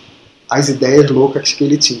as ideias loucas que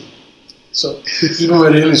ele tinha. So Ivo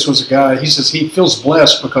Meirelles was a guy, he says he feels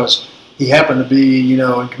blessed because he happened to be,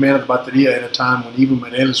 in command of the bateria at a time when Ivo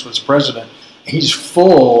Meirelles was president. He's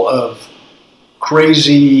full of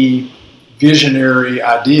crazy, visionary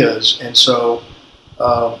ideas, and so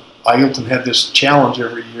Ailton had this challenge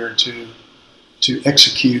every year to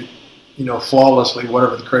execute, flawlessly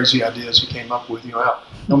whatever the crazy ideas he came up with.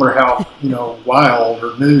 No matter how wild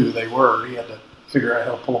or new they were, he had to figure out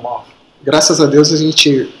how to pull them off. Graças a Deus a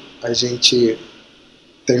gente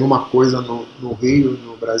tem uma coisa no Rio,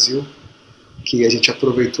 no Brasil, que a gente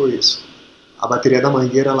aproveitou isso. A bateria da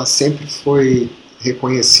Mangueira, ela sempre foi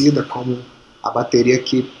reconhecida como a bateria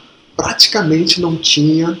que praticamente não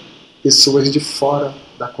tinha pessoas de fora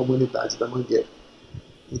da comunidade da Mangueira.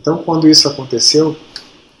 Então, quando isso aconteceu,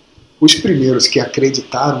 os primeiros que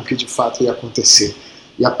acreditaram que de fato ia acontecer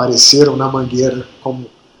e apareceram na Mangueira como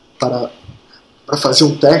para fazer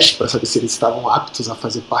um teste, para saber se eles estavam aptos a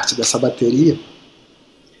fazer parte dessa bateria,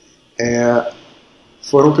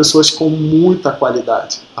 foram pessoas com muita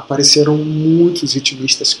qualidade. Apareceram muitos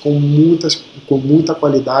ritmistas com muita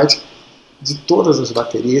qualidade de todas as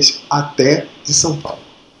baterias, até de São Paulo.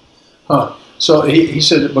 So he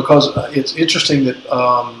said, because it's interesting that,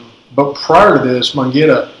 but prior to this,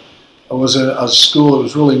 Mangueira was a school that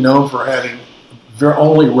was really known for having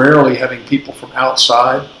only rarely having people from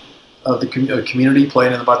outside of the community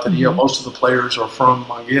playing in the bateria. Mm-hmm. Most of the players are from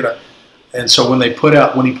Mangueira, and so when he put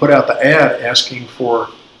out the ad asking for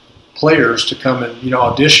players to come and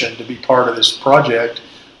audition to be part of this project,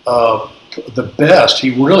 the best,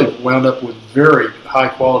 he really wound up with very high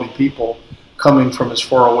quality people coming from as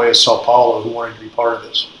far away as São Paulo who wanted to be part of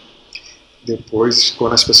this. Depois,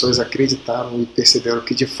 quando as pessoas acreditaram e perceberam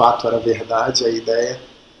que de fato era verdade a ideia,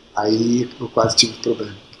 aí eu quase tive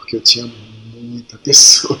problema, porque eu tinha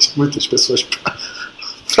muitas pessoas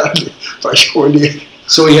para escolher.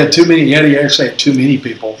 So he had too many. He actually had too many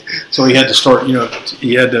people. So he had to start.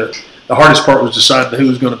 The hardest part was deciding who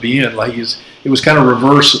was going to be in. It was kind of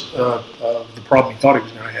reverse of the problem he thought he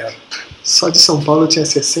was going to have. Só de São Paulo tinha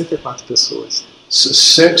 64 pessoas.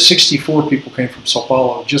 64 people came from São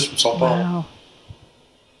Paulo, just from São Paulo.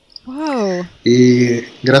 Wow. E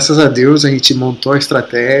graças a Deus a gente montou a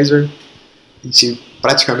estratégia, a gente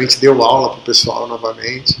praticamente deu aula para o pessoal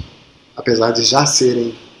novamente, apesar de já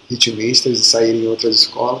serem ritmistas e saírem em outras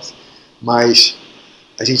escolas, mas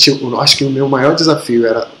eu acho que o meu maior desafio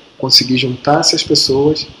era conseguir juntar essas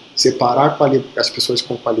pessoas, separar as pessoas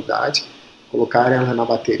com qualidade, colocar elas na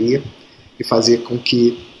bateria e fazer com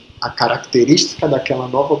que a característica daquela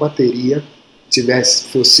nova bateria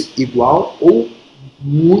fosse igual ou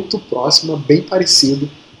muito próxima, bem parecido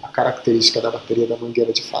à característica da bateria da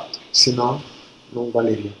Mangueira de fato. Senão, não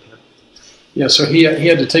valeria. Yeah, so he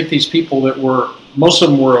had to take these people that were, most of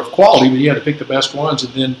them were of quality, but he had to pick the best ones,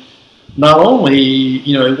 and then not only,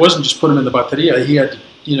 it wasn't just put them in the bateria, he had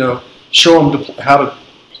to, show them how to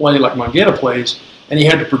play like Mangueira plays, and he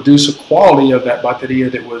had to produce a quality of that bateria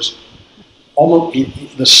that was almost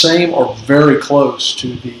the same or very close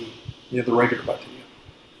to the regular bateria.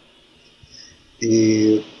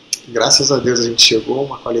 E graças a Deus a gente chegou a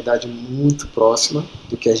uma qualidade muito próxima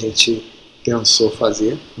do que a gente pensou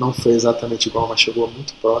fazer. Não foi exatamente igual, mas chegou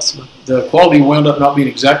muito próxima. The quality wound up not being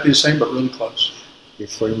exactly the same, but really close. E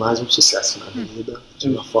foi mais um sucesso na Avenida, de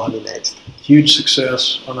uma forma inédita. Huge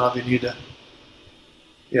success on Avenida.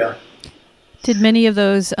 Yeah. Did many of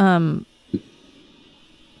those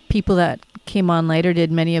people that came on later,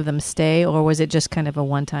 did many of them stay, or was it just kind of a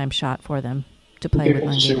one-time shot for them to play with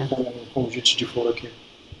Mangueira? Com gente de fora que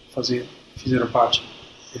fizeram parte.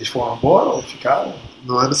 Eles foram embora ou ficaram?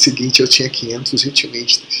 No ano seguinte eu tinha 500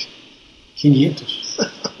 ritmistas. 500?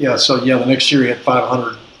 Yeah, the next year he had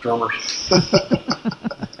 500 drummers.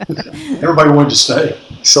 Everybody wanted to stay.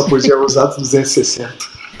 Só podia usar 260.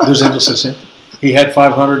 260. He had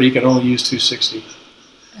 500, he could only use 260.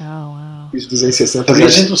 Oh, wow. E os 260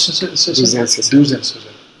 260. Yeah,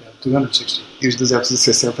 260. E os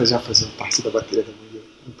 260 já faziam parte da bateria da Mangueira.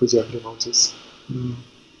 Não podia abrir mão disso.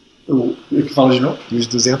 O que fala de novo? E os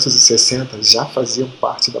 260 já faziam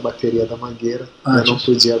parte da bateria da Mangueira. Eu não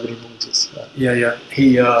podia abrir mão disso. Yeah.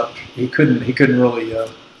 He couldn't really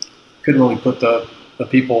put the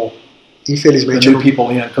people, infelizmente, the new people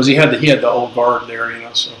in, because he had the old guard there,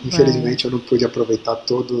 So. Infelizmente eu não pude aproveitar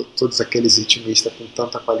todos aqueles ritmistas com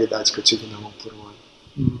tanta qualidade que eu tive na mão por um ano.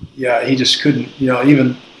 Yeah, he just couldn't,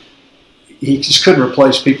 he just couldn't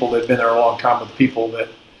replace people that had been there a long time with people that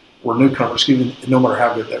were newcomers, even no matter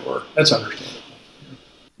how good they were. That's understandable.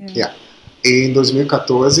 Yeah. E em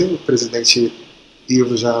 2014 o presidente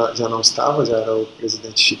Ivo já não estava, já era o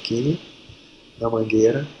presidente Chiquinho da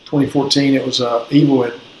Mangueira. 2014 it was Ivo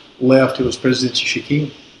had left, it was President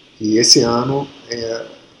Chiquinho. E esse ano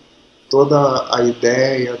toda a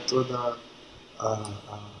ideia, toda a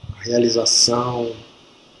realização,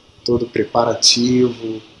 todo o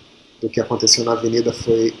preparativo do que aconteceu na Avenida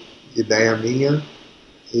foi ideia minha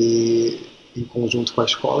e em conjunto com a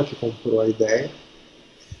escola que comprou a ideia.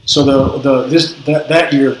 So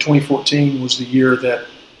that year, 2014, was the year that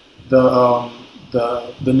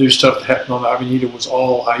the new stuff that happened on the Avenida was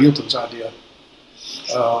all Ailton's idea,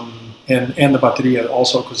 and the bateria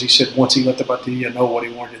also, because he said once he let the bateria know what he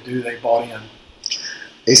wanted to do, they bought in.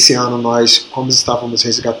 Esse ano nós, como estávamos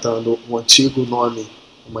resgatando um antigo nome,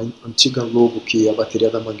 uma antiga logo que a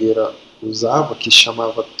bateria da Mangueira usava, que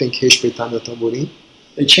chamava "Tem que respeitar meu tamborim".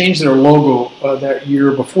 They changed their logo that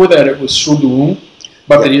year. Before that, it was Surdo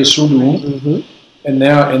bateria Surdo and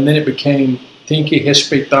then it became "Tem que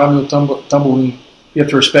respeitar meu tamborim". You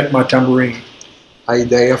have to respect my tamborim. A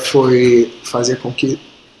ideia foi fazer com que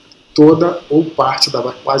toda ou quase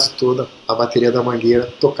toda a bateria da Mangueira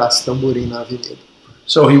tocasse tamborim na Avenida.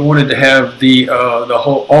 So he wanted to have the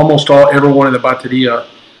whole, everyone in the bateria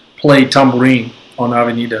play tamborim on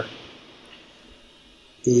Avenida.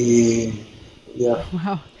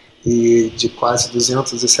 Wow. E de quase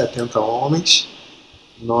 270 homens,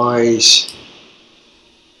 nós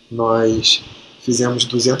fizemos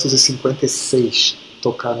 256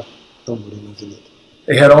 tocar tamborim na Avenida.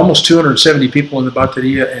 They had almost 270 people in the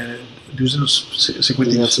bateria and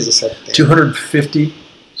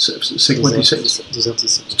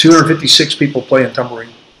 256 people playing tamborim.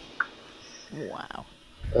 Wow.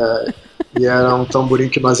 E era um tamborim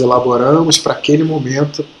que nós elaboramos para aquele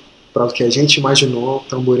momento, para o que a gente imaginou. O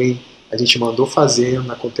tamborim a gente mandou fazer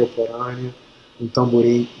na contemporânea, um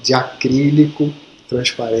tamborim de acrílico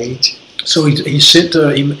transparente. So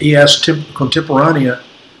he asked Contemporânea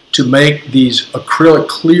to make these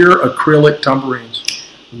clear acrylic tambourines.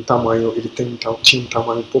 Tinha um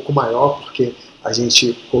tamanho um pouco maior, porque a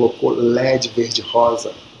gente colocou LED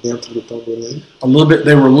verde-rosa dentro do tamborim.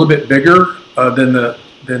 They were a little bit bigger than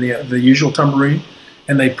the usual tambourine,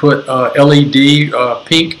 and they put LED,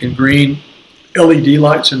 pink and green LED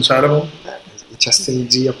lights inside of them. A gente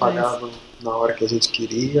acendia e apagava na hora que a gente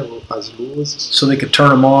queria as luzes. So they could turn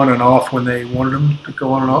them on and off when they wanted them to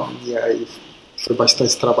go on and off. E aí foi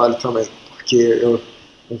bastante trabalho também, porque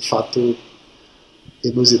um fato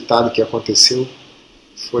inusitado que aconteceu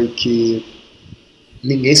foi que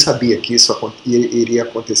ninguém sabia que isso iria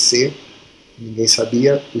acontecer, ninguém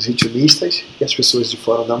sabia, os ritmistas e as pessoas de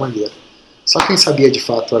fora da Mangueira. Só quem sabia de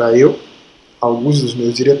fato era eu, alguns dos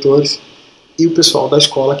meus diretores e o pessoal da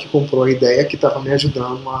escola que comprou a ideia, que estava me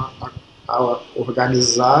ajudando a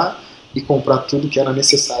organizar e comprar tudo que era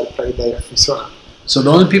necessário para a ideia funcionar. So the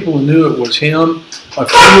only people who knew it was him, a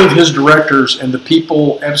few of his directors, and the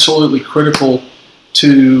people absolutely critical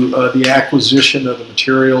to the acquisition of the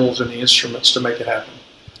materials and the instruments to make it happen.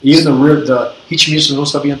 Even the ritmistas não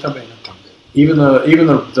sabiam também. Even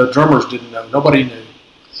the drummers didn't know. Nobody knew,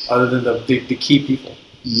 other than the key people.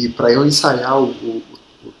 E para eu ensaiar o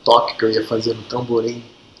toque que eu ia fazer no tamborim,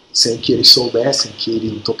 sem que eles soubessem que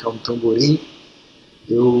iriam tocar um tamborim,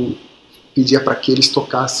 eu pedia para que eles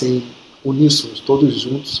tocassem uníssonos, todos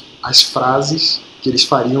juntos, as frases que eles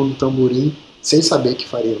fariam no tamborim, sem saber que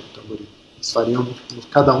fariam no tamborim. Eles fariam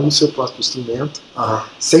cada um no seu próprio instrumento,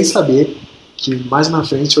 sem saber que mais na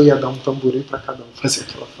frente eu ia dar um tamborim para cada um fazer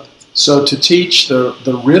aquela frase. So to teach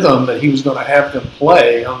the rhythm that he was going to have them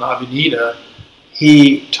play on the Avenida,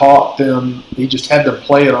 he taught them, he just had them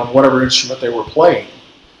play it on whatever instrument they were playing.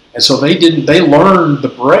 And so they learned the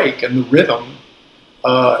break and the rhythm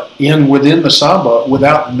within the samba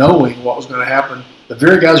without knowing what was going to happen. The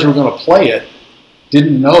very guys who were going to play it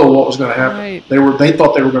didn't know what was going to happen. Right. They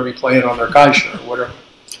thought they were going to be playing on their caixa or whatever.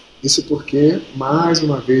 Isso porque, mais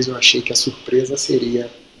uma vez, eu achei que a surpresa seria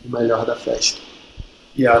o melhor da festa.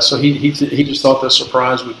 Yeah, so he just thought the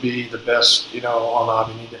surprise would be the best, on the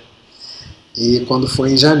Avenida. E quando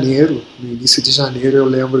foi em janeiro, no início de janeiro, eu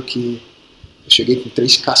lembro que eu cheguei com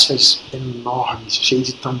 3 caixas enormes, cheias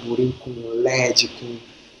de tamborim, com LED,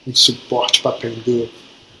 com suporte para prender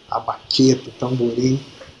a baqueta, o tamborim,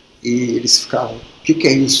 e eles ficavam, o que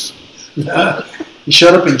é isso? He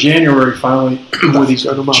showed up in January finally with these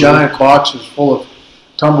giant boxes full of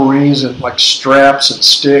tambourines and like straps and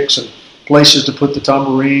sticks and places to put the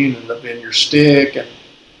tambourine and your stick and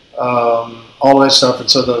all that stuff. And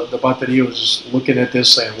so the bateria was just looking at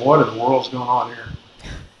this saying, what in the world's going on here?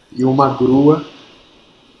 E uma grua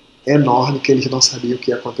enorme que eles não sabiam o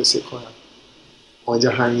que ia acontecer com ela. Onde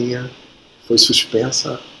a rainha foi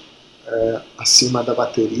suspensa acima da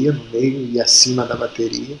bateria, no meio e acima da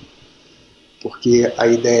bateria, porque a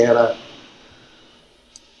ideia era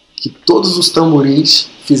que todos os tamborins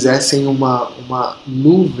fizessem uma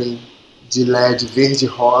nuvem de LED verde e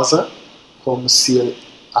rosa, como se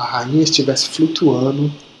a rainha estivesse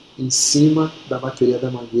flutuando em cima da bateria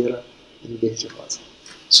da mangueira em verde e rosa.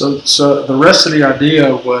 So the rest of the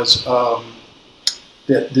idea was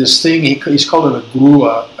that this thing, he's called it a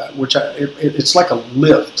grua, which it's like a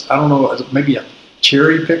lift. I don't know, maybe a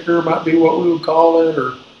cherry picker might be what we would call it,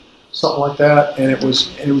 or something like that. And it was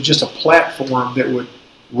just a platform that would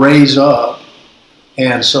raise up.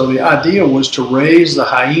 And so the idea was to raise the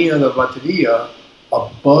rainha da bateria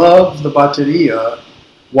above the bateria,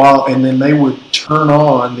 and then they would turn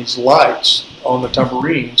on these lights on the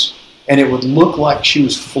tambourines, and it would look like she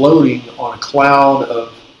was floating on a cloud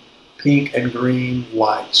of pink and green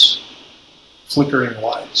lights, flickering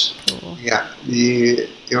lights. Cool. Yeah. E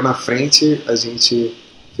eu na frente, a gente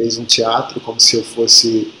fez um teatro como se eu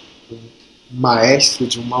fosse um maestro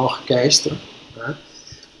de uma orquestra, né?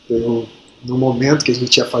 No momento que a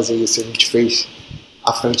gente ia fazer isso, a gente fez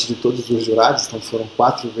à frente de todos os jurados, então foram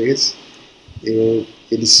 4 vezes.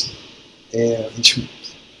 A gente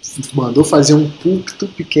mandou fazer um púlpito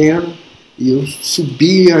pequeno e eu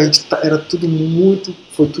subia,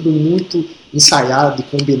 foi tudo muito ensaiado,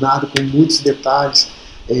 combinado com muitos detalhes.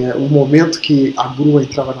 O momento que a grua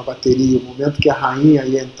entrava na bateria, o momento que a rainha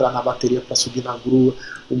ia entrar na bateria para subir na grua,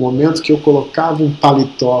 o momento que eu colocava um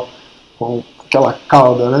paletó com aquela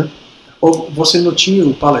cauda, né? Ou você não tinha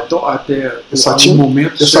o paletó até Eu só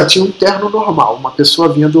tinha um terno normal. Uma pessoa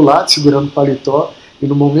vinha do lado segurando o paletó e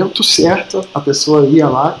no momento certo a pessoa ia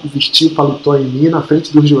lá e vestia o paletó em mim na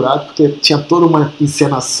frente do jurado, porque tinha toda uma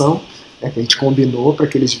encenação, que a gente combinou para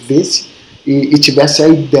que eles vissem e tivessem a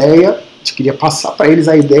ideia, a gente queria passar para eles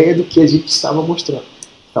a ideia do que a gente estava mostrando.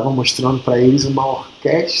 Estava mostrando para eles uma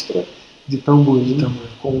orquestra de tamborim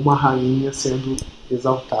com uma rainha sendo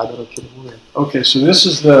exaltada naquele momento. Okay, so this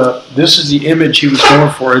is the image he was going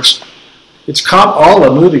for. All the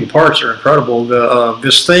moving parts are incredible.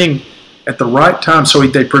 This thing at the right time. So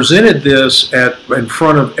they presented this in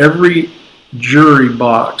front of every jury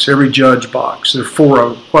box, every judge box. There are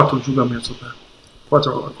 4 julgamentos. 4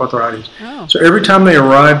 áreas. Oh. So every time they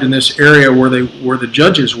arrived in this area where the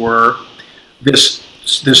judges were, this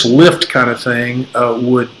lift kind of thing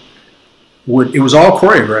it was all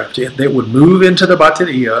choreographed. It would move into the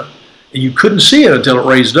bateria, and you couldn't see it until it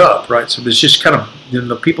raised up, right? So it's just kind of,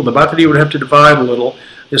 the people, the bateria would have to divide a little.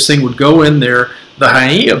 This thing would go in there. The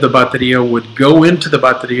rainha of the bateria would go into the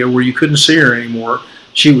bateria where you couldn't see her anymore.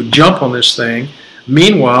 She would jump on this thing.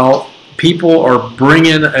 Meanwhile, people are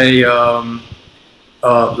bringing a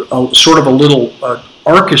sort of a little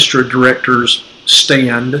orchestra director's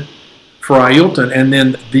stand for Ailton, and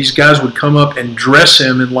then these guys would come up and dress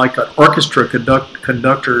him in like an orchestra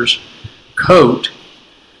conductor's coat,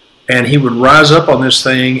 and he would rise up on this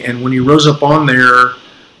thing, and when he rose up on there,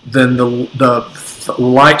 then the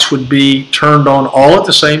lights would be turned on all at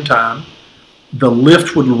the same time. The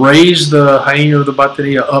lift would raise the rainha of the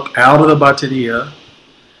bateria up out of the bateria,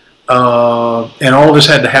 and all of this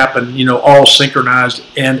had to happen, all synchronized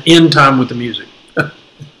and in time with the music.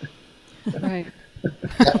 Right.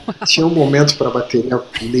 Tinha momento para a bateria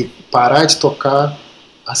parar de tocar,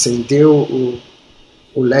 acender o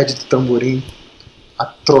LED do tamborim,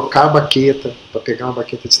 trocar a baqueta para pegar uma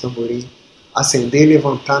baqueta de tamborim, acender e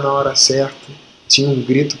levantar na hora certa. Tinha um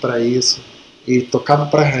grito para isso. E tocava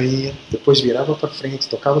para a rainha, depois virava para frente,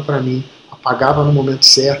 tocava para mim, apagava no momento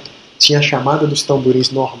certo. Tinha a chamada dos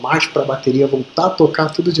tamborins normais para a bateria voltar a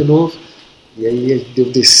tocar tudo de novo. E aí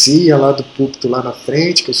eu descia lá do púlpito lá na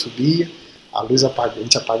frente, que eu subia, a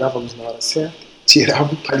gente apagava a luz na hora certa,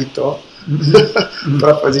 tirava o paletó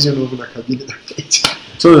para fazer de novo na cabine da frente.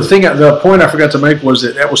 So the point I forgot to make was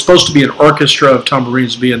that was supposed to be an orchestra of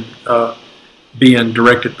tambourines being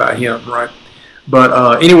directed by him, right?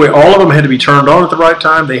 But anyway, all of them had to be turned on at the right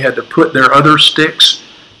time. They had to put their other sticks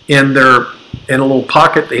in a little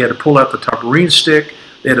pocket. They had to pull out the tambourine stick.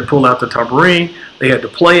 They had to pull out the tambourine. They had to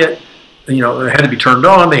play it. It had to be turned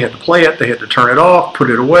on. They had to play it. They had to turn it off, put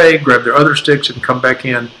it away, grab their other sticks, and come back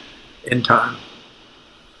in time.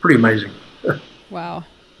 Pretty amazing. Wow.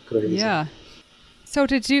 Crazy. Yeah. So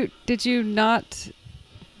did you not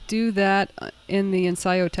do that in the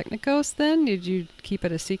ensayo técnicos then? Did you keep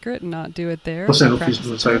it a secret and not do it there? Você não fez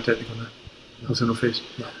no ensaio técnico, né? Você não fez?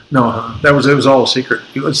 Não, it was all a secret.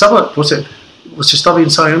 Você estava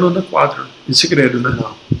ensaiando na quadra, em segredo, né?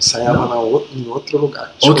 Não, ensaiava em outro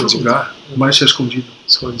lugar. Outro lugar, mais escondido.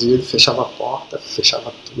 Escondido, fechava a porta,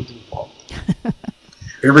 fechava tudo em volta.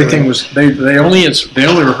 Everything was, they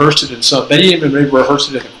only rehearsed it in some, they didn't even maybe rehearse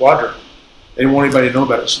it in the quadra. They didn't want anybody to know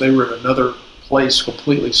about it, so they were in another place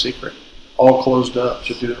completely secret, all closed up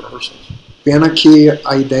to do the rehearsals. Pena que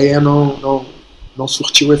a ideia não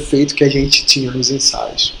surtiu o efeito que a gente tinha nos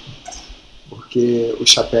ensaios. Porque os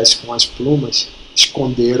chapéus com as plumas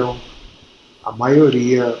esconderam a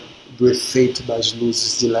maioria do efeito das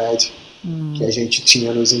luzes de LED que a gente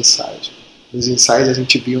tinha nos ensaios. Nos ensaios a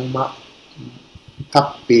gente via um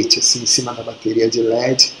tapete assim, em cima da bateria de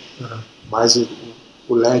LED, mas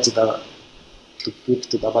o LED do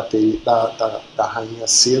púlpito da bateria da rainha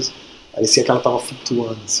acesa, parecia que ela estava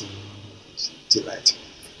flutuando assim, de LED.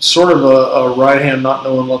 Sort of a right hand not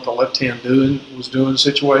knowing what the left hand was doing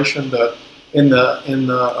situation. In the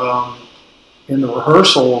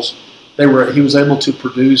rehearsals, he was able to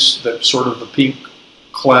produce the sort of the pink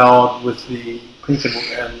cloud with the pink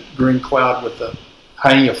and green cloud with the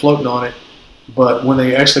rainha floating on it. But when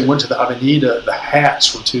they actually went to the avenida, the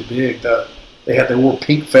hats were too big. They wore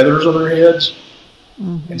pink feathers on their heads,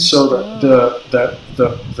 and so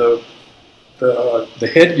the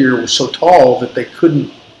headgear was so tall that they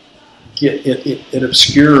couldn't get it. It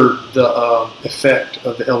obscured the effect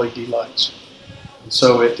of the LED lights, and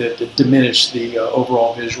so it diminished the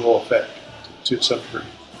overall visual effect to some degree.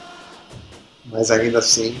 Mas ainda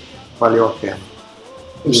assim, valeu a pena.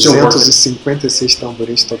 It was still worth it. 256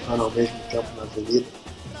 tamborins tocando ao mesmo tempo na avenida,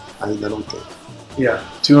 ainda não teve. Yeah,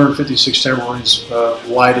 256 tambourines,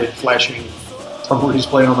 lighted, flashing tambourines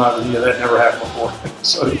playing on the avenida. That never happened before,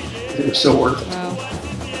 so it was still worth it. Wow.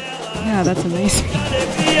 Yeah, that's amazing.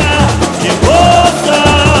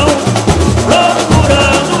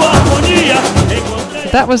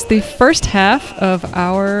 That was the first half of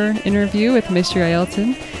our interview with Mestre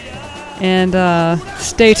Ailton. And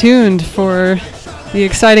stay tuned for the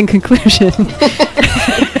exciting conclusion.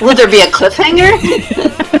 Will there be a cliffhanger?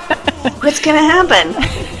 What's going to happen?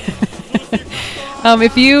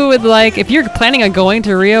 If you're planning on going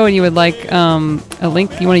to Rio and you would like a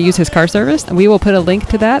link, you want to use his car service, we will put a link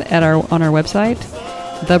to that on our website,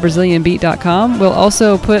 thebrazilianbeat.com. We'll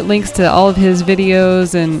also put links to all of his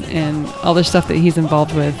videos and all the stuff that he's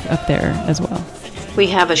involved with up there as well. We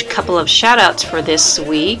have a couple of shout-outs for this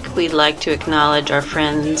week. We'd like to acknowledge our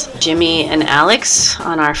friends Jimmy and Alex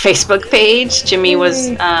on our Facebook page. Jimmy was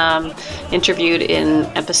interviewed in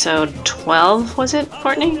episode 12, was it,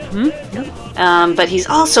 Courtney? Mm-hmm. But he's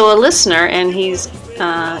also a listener, and he's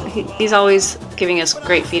always giving us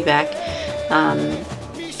great feedback.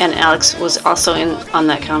 And Alex was also on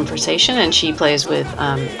that conversation, and she plays with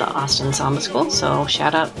the Austin Samba School. So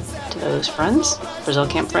shout out to those friends, Brazil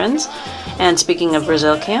Camp friends. And speaking of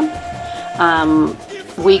Brazil Camp,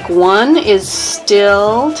 week 1 is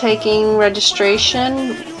still taking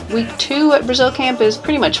registration. Week 2 at Brazil Camp is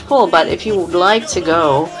pretty much full, but if you would like to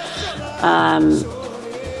go,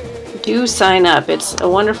 do sign up. It's a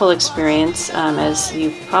wonderful experience, as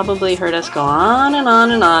you've probably heard us go on and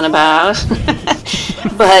on and on about.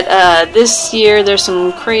 But this year there's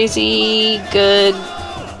some crazy, good,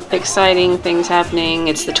 exciting things happening.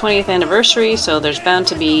 It's the 20th anniversary, so there's bound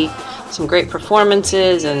to be some great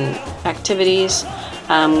performances and activities.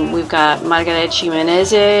 We've got Margarete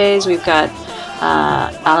Menezes, we've got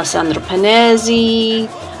Alessandro Panesi,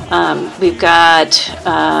 we've got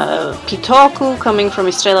Pitoku coming from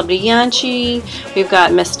Estrela Brilhante, we've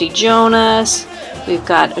got Mestre Jonas, we've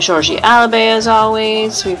got Jorge Albe as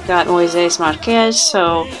always, we've got Moisés Marques,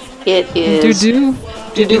 so it is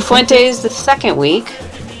Dudu Fuentes the second week.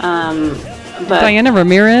 But Diana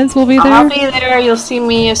Ramirez will be there. I'll be there. You'll see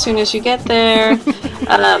me as soon as you get there.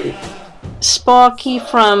 Sparky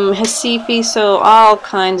from Recife, so all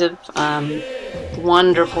kinds of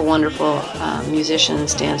wonderful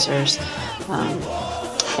musicians, dancers,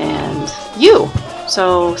 and you.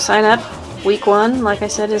 So sign up. Week 1, like I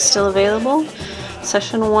said, is still available.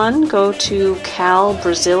 Session 1, go to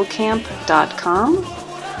calbrazilcamp.com.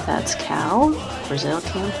 That's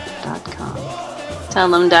calbrazilcamp.com. Tell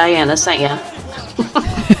them Diana sent ya.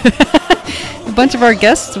 A bunch of our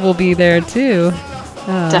guests will be there too.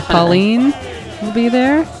 Pauline will be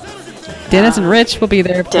there. Dennis and Rich will be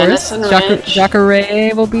there, of Dennis course. and Rich.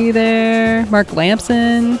 Jacare will be there. Mark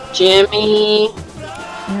Lampson. Jimmy.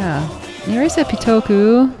 Yeah. You already said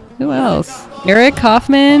Pitoku. Who else? Eric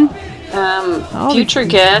Kaufman. Future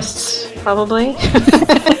guests, probably.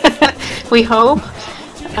 We hope.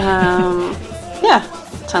 Yeah,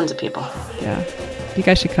 tons of people. Yeah. You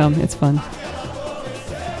guys should come. It's fun.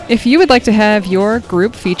 If you would like to have your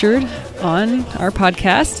group featured on our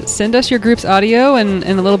podcast, send us your group's audio and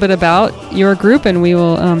a little bit about your group, and we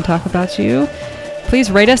will talk about you. Please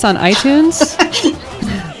rate us on iTunes.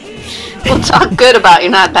 We'll talk good about you,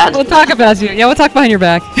 not bad. We'll talk about you. Yeah, we'll talk behind your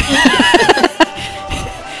back.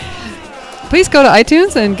 Please go to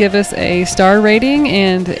iTunes and give us a star rating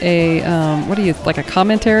and a, like a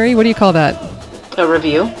commentary? What do you call that? A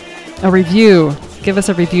review. A review. Give us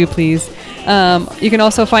a review, please. You can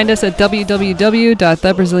also find us at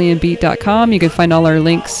www.thebrazilianbeat.com. You can find all our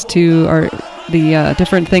links to the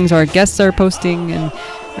different things our guests are posting and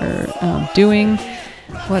are doing.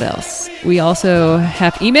 What else? We also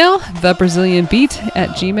have email,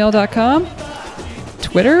 thebrazilianbeat@gmail.com.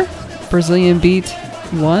 Twitter,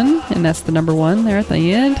 BrazilianBeat1, and that's the number 1 there at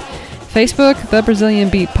the end. Facebook, The Brazilian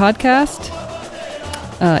Beat Podcast.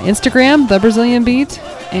 Instagram, The Brazilian Beat.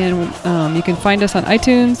 And you can find us on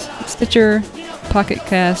iTunes, Stitcher, Pocket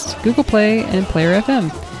Cast, Google Play, and Player FM.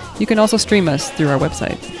 You can also stream us through our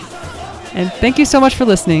website. And thank you so much for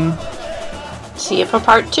listening. See you for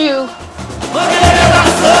part 2.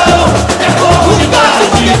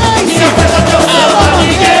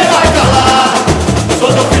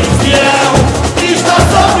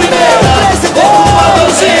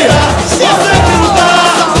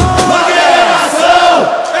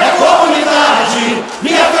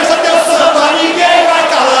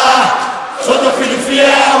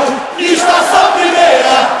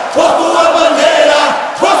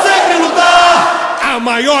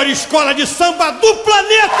 Maior escola de samba do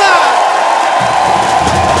planeta!